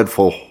the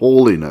dreadful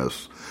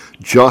holiness,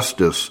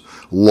 justice,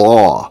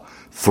 law,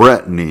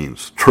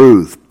 threatenings,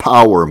 truth,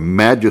 power,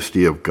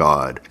 majesty of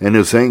God, and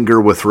his anger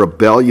with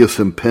rebellious,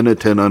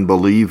 impenitent,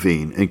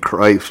 unbelieving, and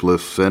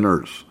Christless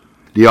sinners.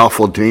 The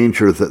awful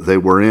danger that they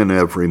were in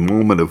every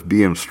moment of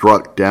being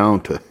struck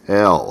down to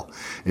hell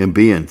and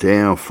being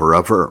damned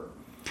forever,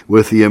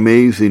 with the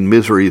amazing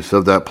miseries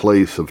of that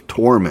place of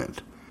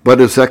torment. But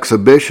his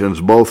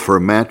exhibitions, both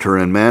for matter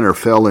and manner,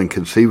 fell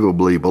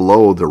inconceivably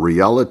below the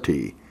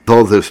reality.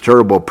 Though this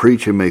terrible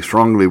preaching may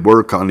strongly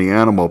work on the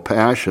animal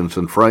passions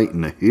and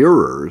frighten the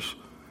hearers,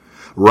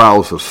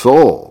 rouse the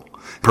soul,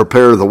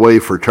 prepare the way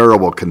for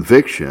terrible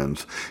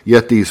convictions,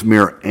 yet these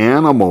mere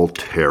animal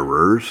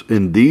terrors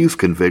and these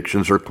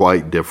convictions are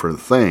quite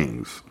different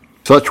things.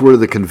 Such were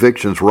the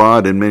convictions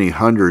wrought in many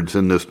hundreds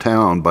in this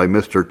town by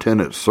Mr.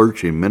 Tennent's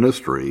searching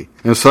ministry,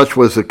 and such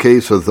was the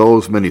case of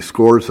those many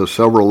scores of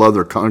several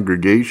other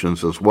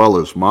congregations as well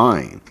as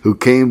mine, who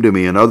came to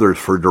me and others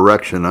for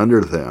direction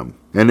under them.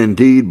 And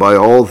indeed, by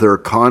all their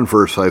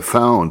converse I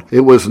found, it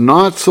was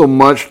not so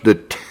much the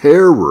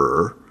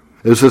terror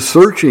as the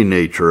searching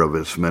nature of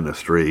his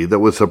ministry that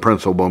was the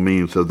principal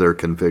means of their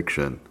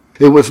conviction.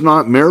 It was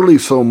not merely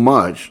so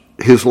much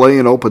his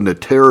laying open the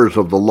terrors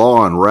of the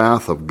law and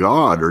wrath of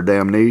God or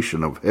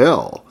damnation of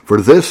hell.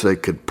 For this they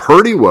could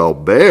pretty well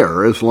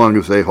bear as long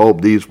as they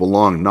hoped these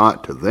belonged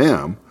not to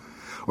them,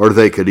 or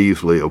they could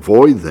easily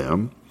avoid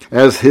them,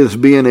 as his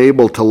being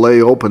able to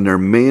lay open their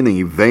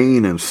many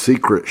vain and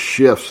secret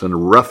shifts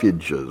and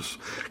refuges,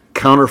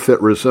 counterfeit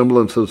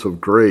resemblances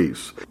of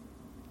grace,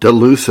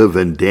 delusive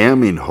and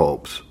damning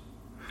hopes,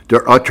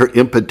 their utter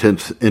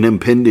impotence and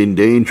impending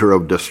danger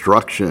of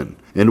destruction,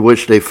 in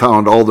which they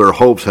found all their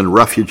hopes and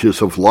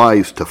refuges of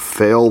lies to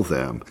fail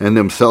them, and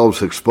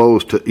themselves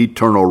exposed to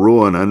eternal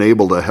ruin,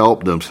 unable to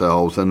help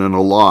themselves and in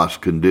a lost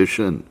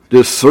condition.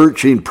 This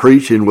searching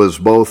preaching was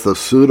both the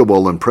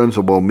suitable and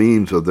principal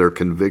means of their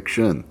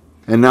conviction.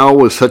 And now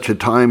was such a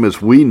time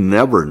as we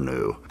never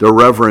knew. The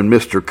Reverend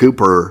Mr.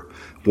 Cooper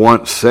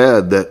once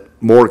said that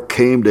more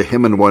came to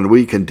him in 1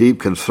 week in deep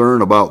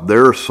concern about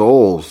their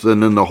souls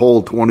than in the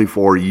whole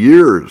 24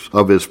 years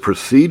of his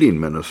preceding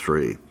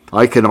ministry.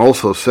 I can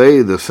also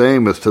say the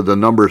same as to the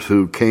numbers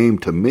who came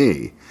to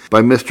me.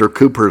 By Mr.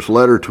 Cooper's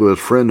letter to his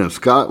friend in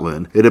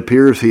Scotland, it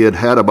appears he had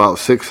had about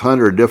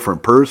 600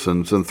 different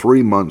persons in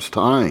 3 months'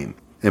 time.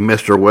 And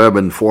Mr. Webb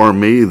informed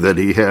me that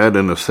he had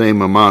in the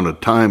same amount of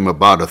time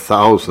about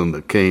 1,000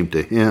 that came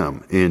to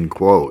him, end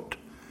quote.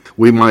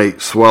 We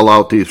might swell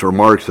out these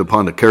remarks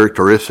upon the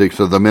characteristics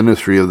of the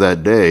ministry of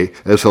that day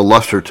as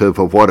illustrative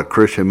of what a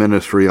Christian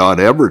ministry ought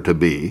ever to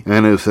be,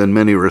 and is in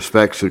many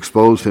respects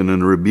exposing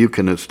and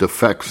rebuking its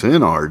defects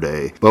in our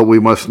day, but we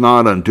must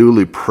not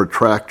unduly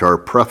protract our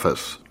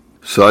preface.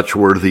 Such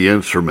were the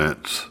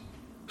instruments.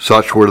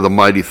 Such were the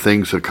mighty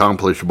things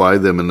accomplished by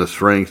them in the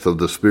strength of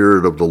the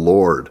Spirit of the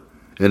Lord.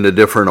 In the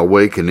different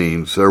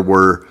awakenings there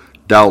were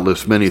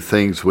doubtless many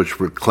things which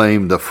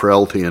proclaimed the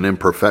frailty and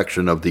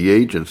imperfection of the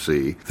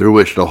agency through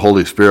which the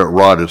Holy Spirit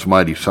wrought his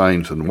mighty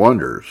signs and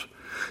wonders.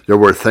 There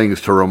were things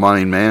to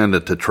remind man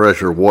that the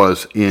treasure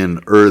was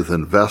in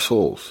earthen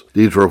vessels.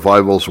 These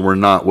revivals were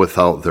not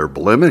without their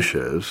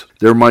blemishes.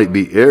 There might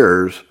be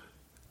errors,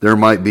 there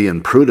might be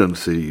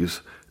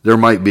imprudencies, there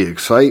might be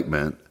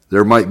excitement,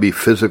 there might be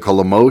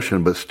physical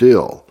emotion, but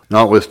still,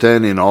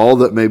 notwithstanding all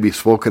that may be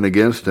spoken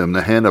against him,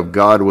 the hand of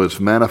God was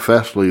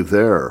manifestly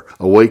there,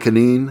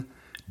 awakening,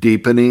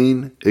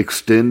 deepening,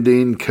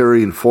 extending,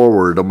 carrying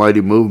forward a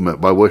mighty movement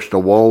by which the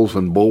walls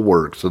and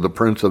bulwarks of the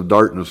Prince of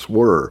Darkness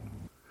were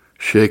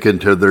shaken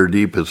to their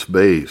deepest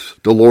base.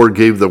 The Lord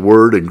gave the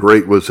word, and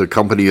great was the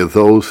company of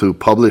those who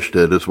published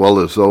it, as well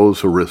as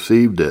those who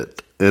received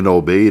it and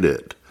obeyed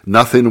it.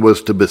 Nothing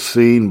was to be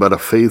seen but a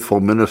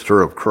faithful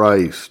minister of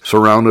Christ,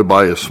 surrounded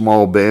by a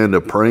small band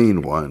of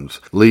praying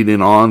ones,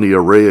 leading on the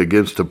array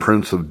against the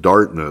Prince of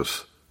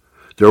Darkness.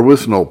 There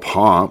was no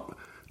pomp,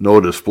 no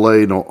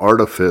display, no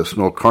artifice,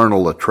 no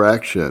carnal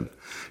attraction.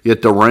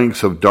 Yet the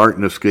ranks of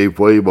darkness gave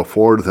way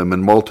before them,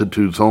 and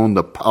multitudes owned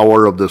the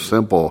power of the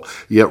simple,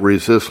 yet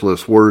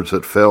resistless words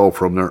that fell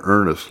from their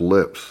earnest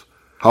lips.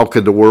 How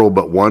could the world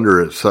but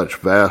wonder at such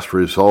vast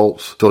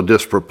results, so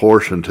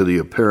disproportioned to the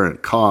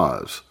apparent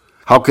cause?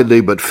 How could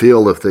they but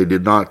feel, if they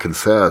did not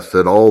confess,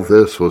 that all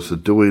this was the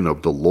doing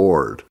of the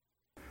Lord?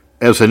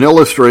 As an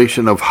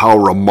illustration of how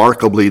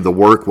remarkably the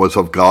work was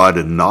of God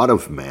and not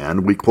of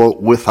man, we quote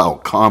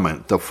without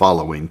comment the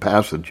following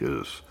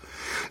passages.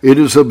 It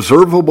is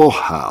observable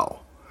how,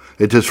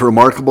 at this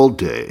remarkable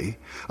day,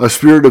 a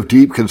spirit of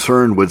deep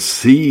concern would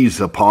seize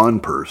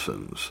upon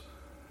persons.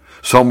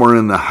 Some were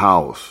in the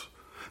house,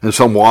 and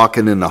some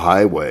walking in the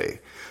highway,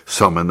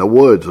 some in the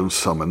woods and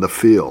some in the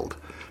field,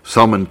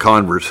 some in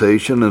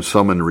conversation and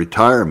some in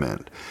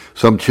retirement.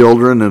 Some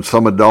children and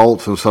some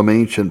adults and some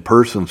ancient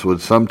persons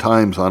would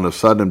sometimes on a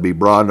sudden be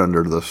brought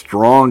under the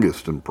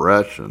strongest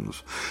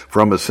impressions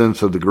from a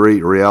sense of the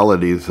great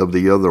realities of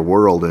the other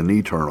world and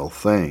eternal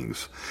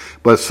things.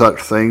 But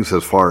such things,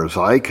 as far as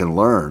I can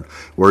learn,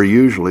 were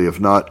usually, if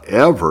not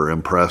ever,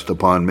 impressed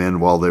upon men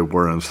while they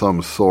were in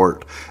some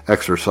sort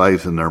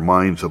exercising their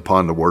minds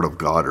upon the Word of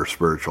God or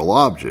spiritual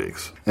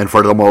objects. And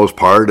for the most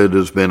part, it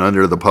has been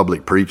under the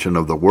public preaching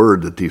of the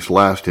Word that these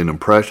lasting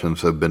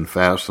impressions have been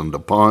fastened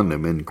upon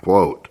them, end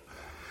quote.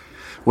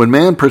 When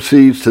man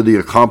proceeds to the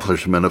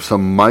accomplishment of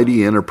some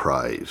mighty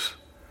enterprise,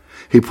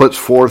 he puts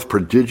forth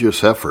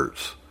prodigious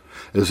efforts,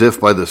 as if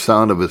by the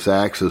sound of his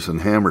axes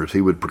and hammers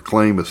he would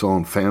proclaim his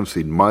own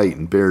fancied might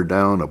and bear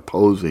down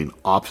opposing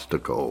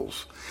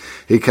obstacles.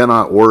 He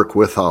cannot work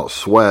without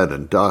sweat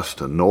and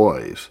dust and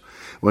noise.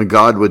 When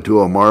God would do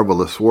a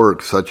marvelous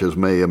work such as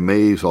may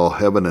amaze all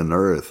heaven and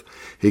earth,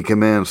 he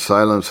commands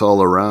silence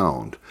all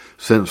around,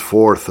 sends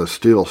forth a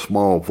still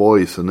small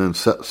voice, and then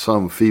sets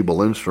some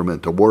feeble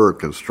instrument to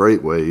work, and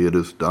straightway it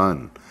is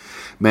done.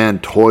 Man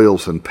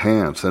toils and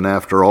pants, and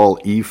after all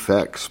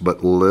effects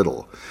but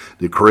little.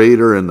 The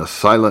Creator in the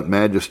silent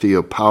majesty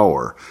of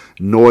power,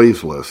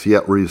 noiseless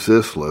yet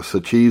resistless,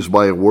 achieves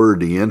by a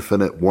word the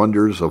infinite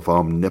wonders of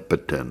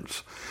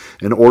omnipotence.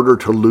 In order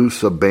to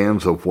loose the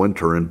bands of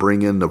winter and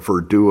bring in the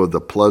verdure of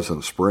the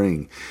pleasant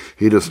spring,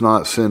 he does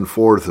not send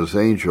forth his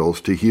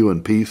angels to hew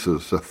in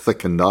pieces the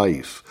thickened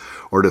ice,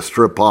 or to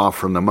strip off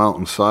from the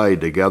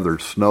mountainside the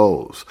gathered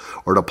snows,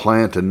 or to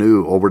plant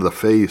anew over the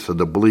face of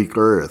the bleak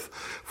earth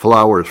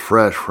flowers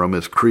fresh from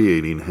his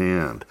creating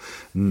hand.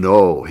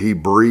 No, he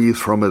breathes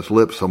from his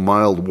lips a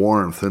mild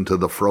warmth into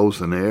the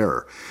frozen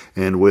air,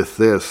 and with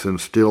this, in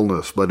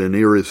stillness but in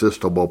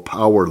irresistible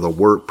power, the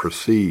work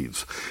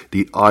proceeds.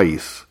 The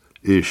ice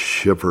is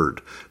shivered,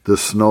 the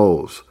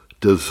snows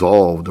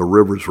dissolve, the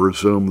rivers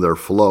resume their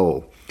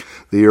flow.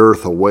 The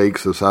earth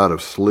awakes as out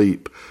of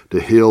sleep,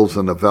 the hills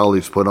and the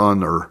valleys put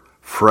on their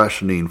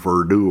freshening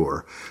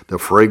verdure. The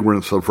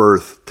fragrance of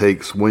earth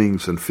takes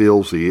wings and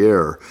fills the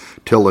air,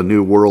 till a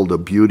new world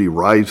of beauty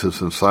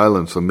rises in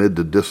silence amid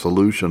the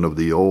dissolution of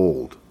the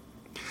old.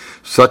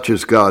 Such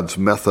is God's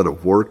method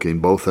of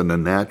working, both in the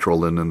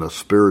natural and in the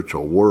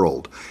spiritual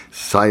world,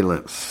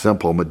 silent,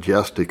 simple,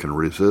 majestic, and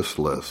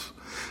resistless.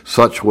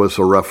 Such was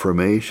the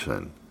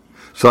Reformation.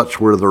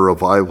 Such were the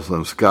revivals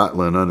in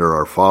Scotland under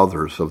our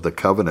fathers of the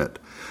covenant.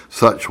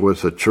 Such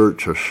was the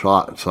Church of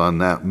Shotts on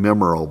that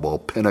memorable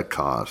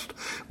Pentecost,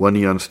 when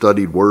the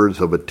unstudied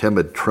words of a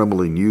timid,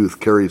 trembling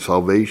youth carried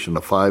salvation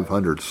to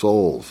 500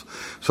 souls.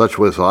 Such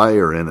was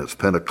Ayr in its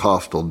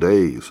Pentecostal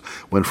days,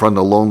 when from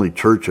the lonely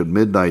church at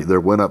midnight there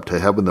went up to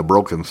heaven the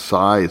broken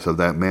sighs of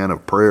that man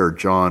of prayer,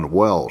 John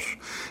Welsh.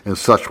 And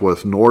such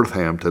was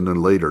Northampton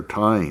in later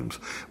times,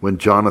 when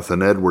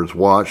Jonathan Edwards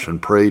watched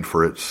and prayed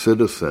for its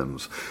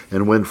citizens,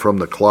 and when from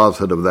the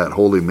closet of that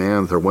holy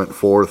man there went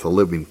forth a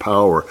living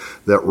power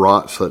that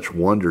wrought such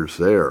wonders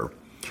there.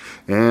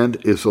 And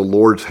is the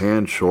Lord's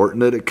hand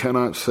shortened that it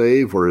cannot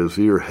save, or his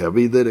ear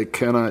heavy that it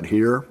cannot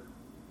hear?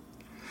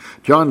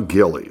 John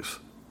Gillies,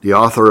 the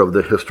author of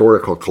the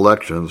historical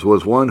collections,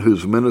 was one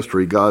whose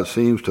ministry God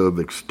seems to have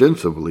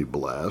extensively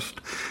blessed,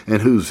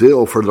 and whose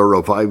zeal for the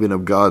reviving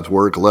of God's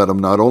work led him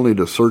not only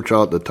to search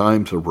out the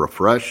times of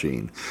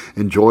refreshing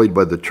enjoyed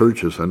by the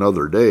churches in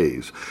other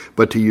days,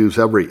 but to use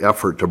every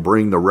effort to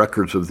bring the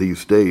records of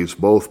these days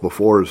both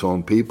before his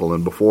own people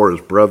and before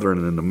his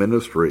brethren in the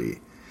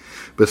ministry.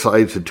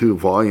 Besides the 2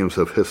 volumes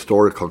of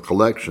historical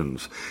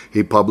collections,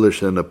 he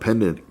published an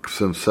appendix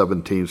in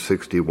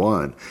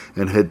 1761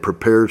 and had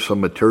prepared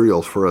some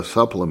materials for a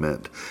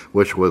supplement,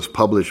 which was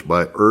published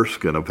by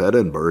Erskine of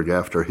Edinburgh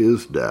after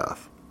his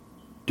death.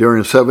 During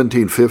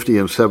 1750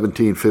 and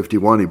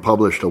 1751, he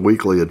published a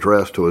weekly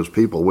address to his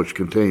people, which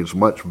contains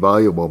much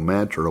valuable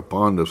matter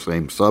upon the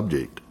same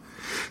subject.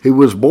 He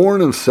was born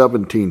in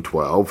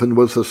 1712 and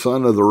was the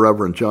son of the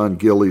Reverend John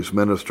Gillies,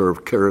 minister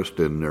of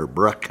Cariston near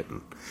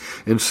Brecon.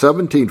 In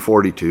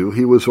 1742,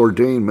 he was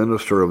ordained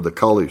minister of the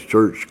College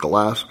Church,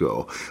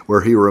 Glasgow,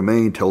 where he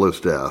remained till his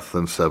death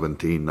in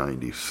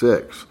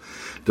 1796.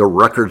 The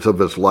records of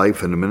his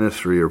life and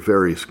ministry are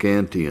very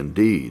scanty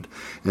indeed,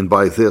 and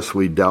by this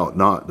we doubt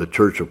not the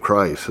Church of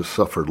Christ has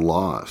suffered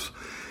loss.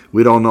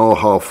 We don't know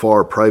how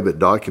far private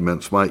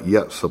documents might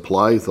yet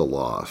supply the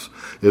loss.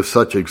 If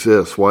such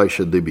exists, why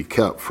should they be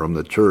kept from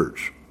the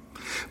Church?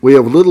 We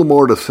have little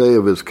more to say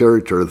of his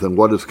character than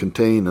what is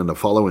contained in the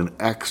following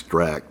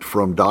extract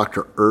from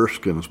Dr.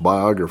 Erskine's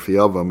biography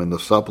of him in the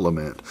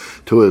supplement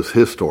to his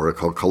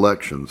historical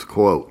collections.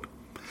 Quote,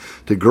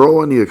 To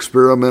grow in the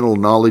experimental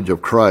knowledge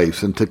of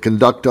Christ and to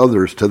conduct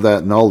others to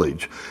that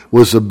knowledge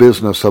was the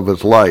business of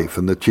his life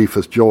and the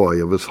chiefest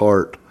joy of his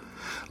heart.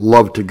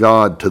 Love to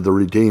God, to the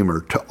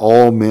Redeemer, to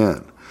all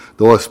men,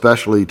 though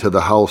especially to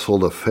the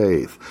household of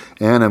faith,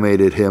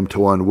 animated him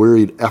to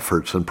unwearied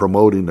efforts in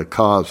promoting the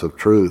cause of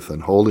truth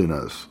and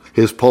holiness.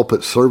 His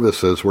pulpit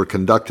services were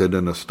conducted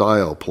in a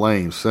style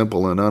plain,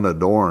 simple, and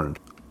unadorned,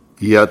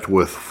 yet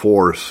with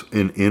force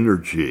and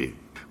energy.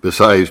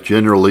 Besides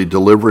generally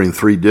delivering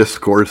 3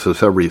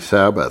 discourses every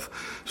Sabbath,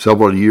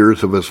 several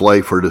years of his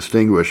life were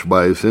distinguished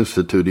by his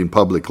instituting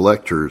public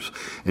lectures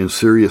and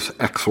serious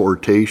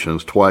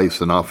exhortations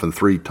twice and often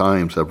 3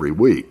 times every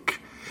week.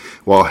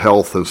 While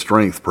health and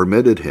strength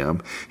permitted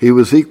him, he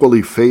was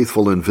equally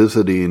faithful in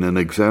visiting and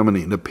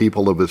examining the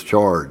people of his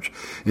charge,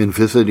 in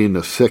visiting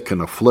the sick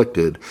and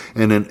afflicted,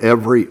 and in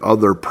every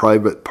other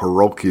private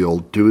parochial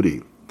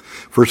duty.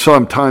 For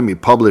some time he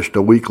published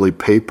a weekly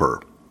paper,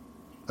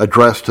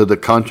 addressed to the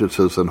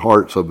consciences and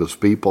hearts of his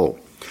people.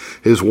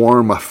 His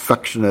warm,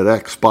 affectionate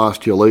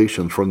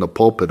expostulations from the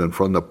pulpit and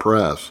from the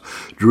press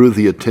drew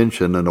the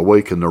attention and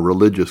awakened the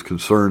religious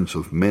concerns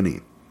of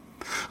many.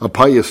 A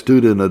pious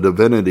student of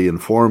divinity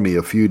informed me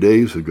a few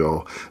days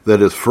ago that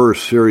his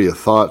first serious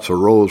thoughts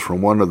arose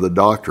from one of the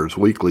doctor's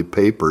weekly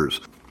papers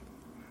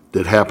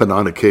that happened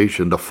on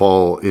occasion to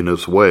fall in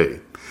his way.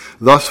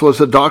 Thus was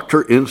the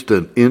doctor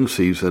instant in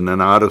season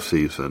and out of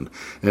season,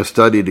 and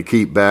studied to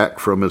keep back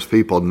from his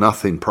people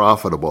nothing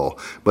profitable,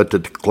 but to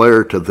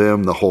declare to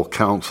them the whole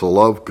counsel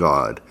of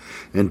God.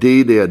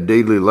 Indeed, he had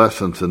daily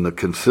lessons in the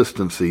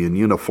consistency and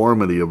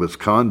uniformity of his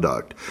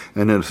conduct,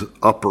 and his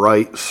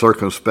upright,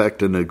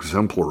 circumspect, and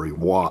exemplary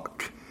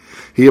walk.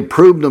 He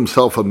approved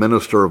himself a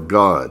minister of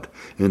God,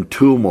 in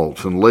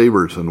tumults and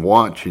labors and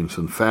watchings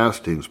and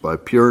fastings, by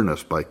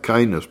pureness, by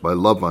kindness, by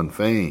love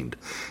unfeigned.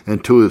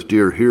 And to his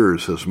dear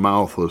hearers his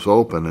mouth was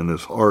open and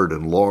his heart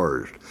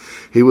enlarged.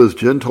 He was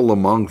gentle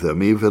among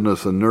them, even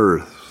as a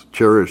nurse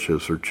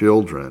cherishes her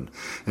children,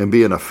 and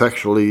being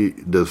affectionately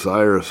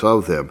desirous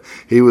of them,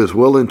 he was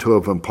willing to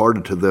have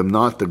imparted to them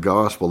not the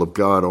gospel of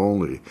God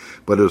only,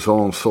 but his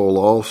own soul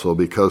also,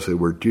 because they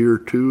were dear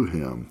to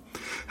him.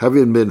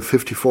 Having been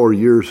 54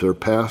 years their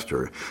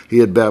pastor, he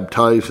had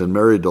baptized and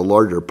married the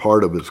larger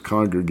part of his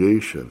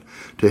congregation.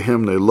 To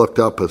him they looked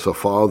up as a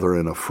father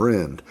and a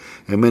friend,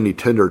 and many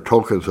tender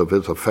tokens of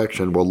his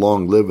affection will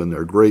long live in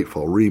their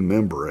grateful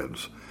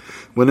remembrance.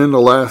 When in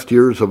the last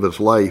years of his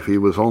life he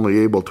was only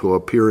able to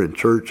appear in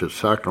church at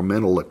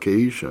sacramental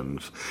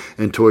occasions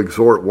and to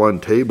exhort one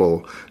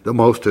table, the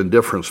most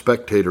indifferent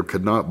spectator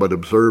could not but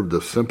observe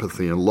the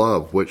sympathy and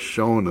love which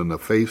shone in the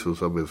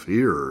faces of his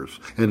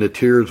hearers, and the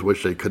tears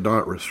which they could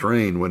not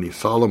restrain when he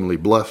solemnly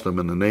blessed them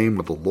in the name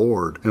of the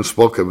Lord, and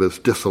spoke of his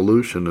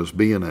dissolution as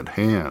being at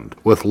hand,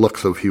 with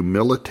looks of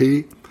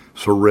humility,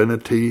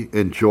 serenity,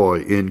 and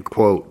joy. End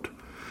quote.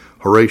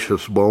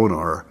 Horatius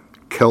Bonar,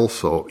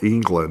 Kelso,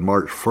 England,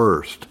 March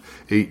 1st,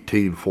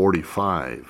 1845.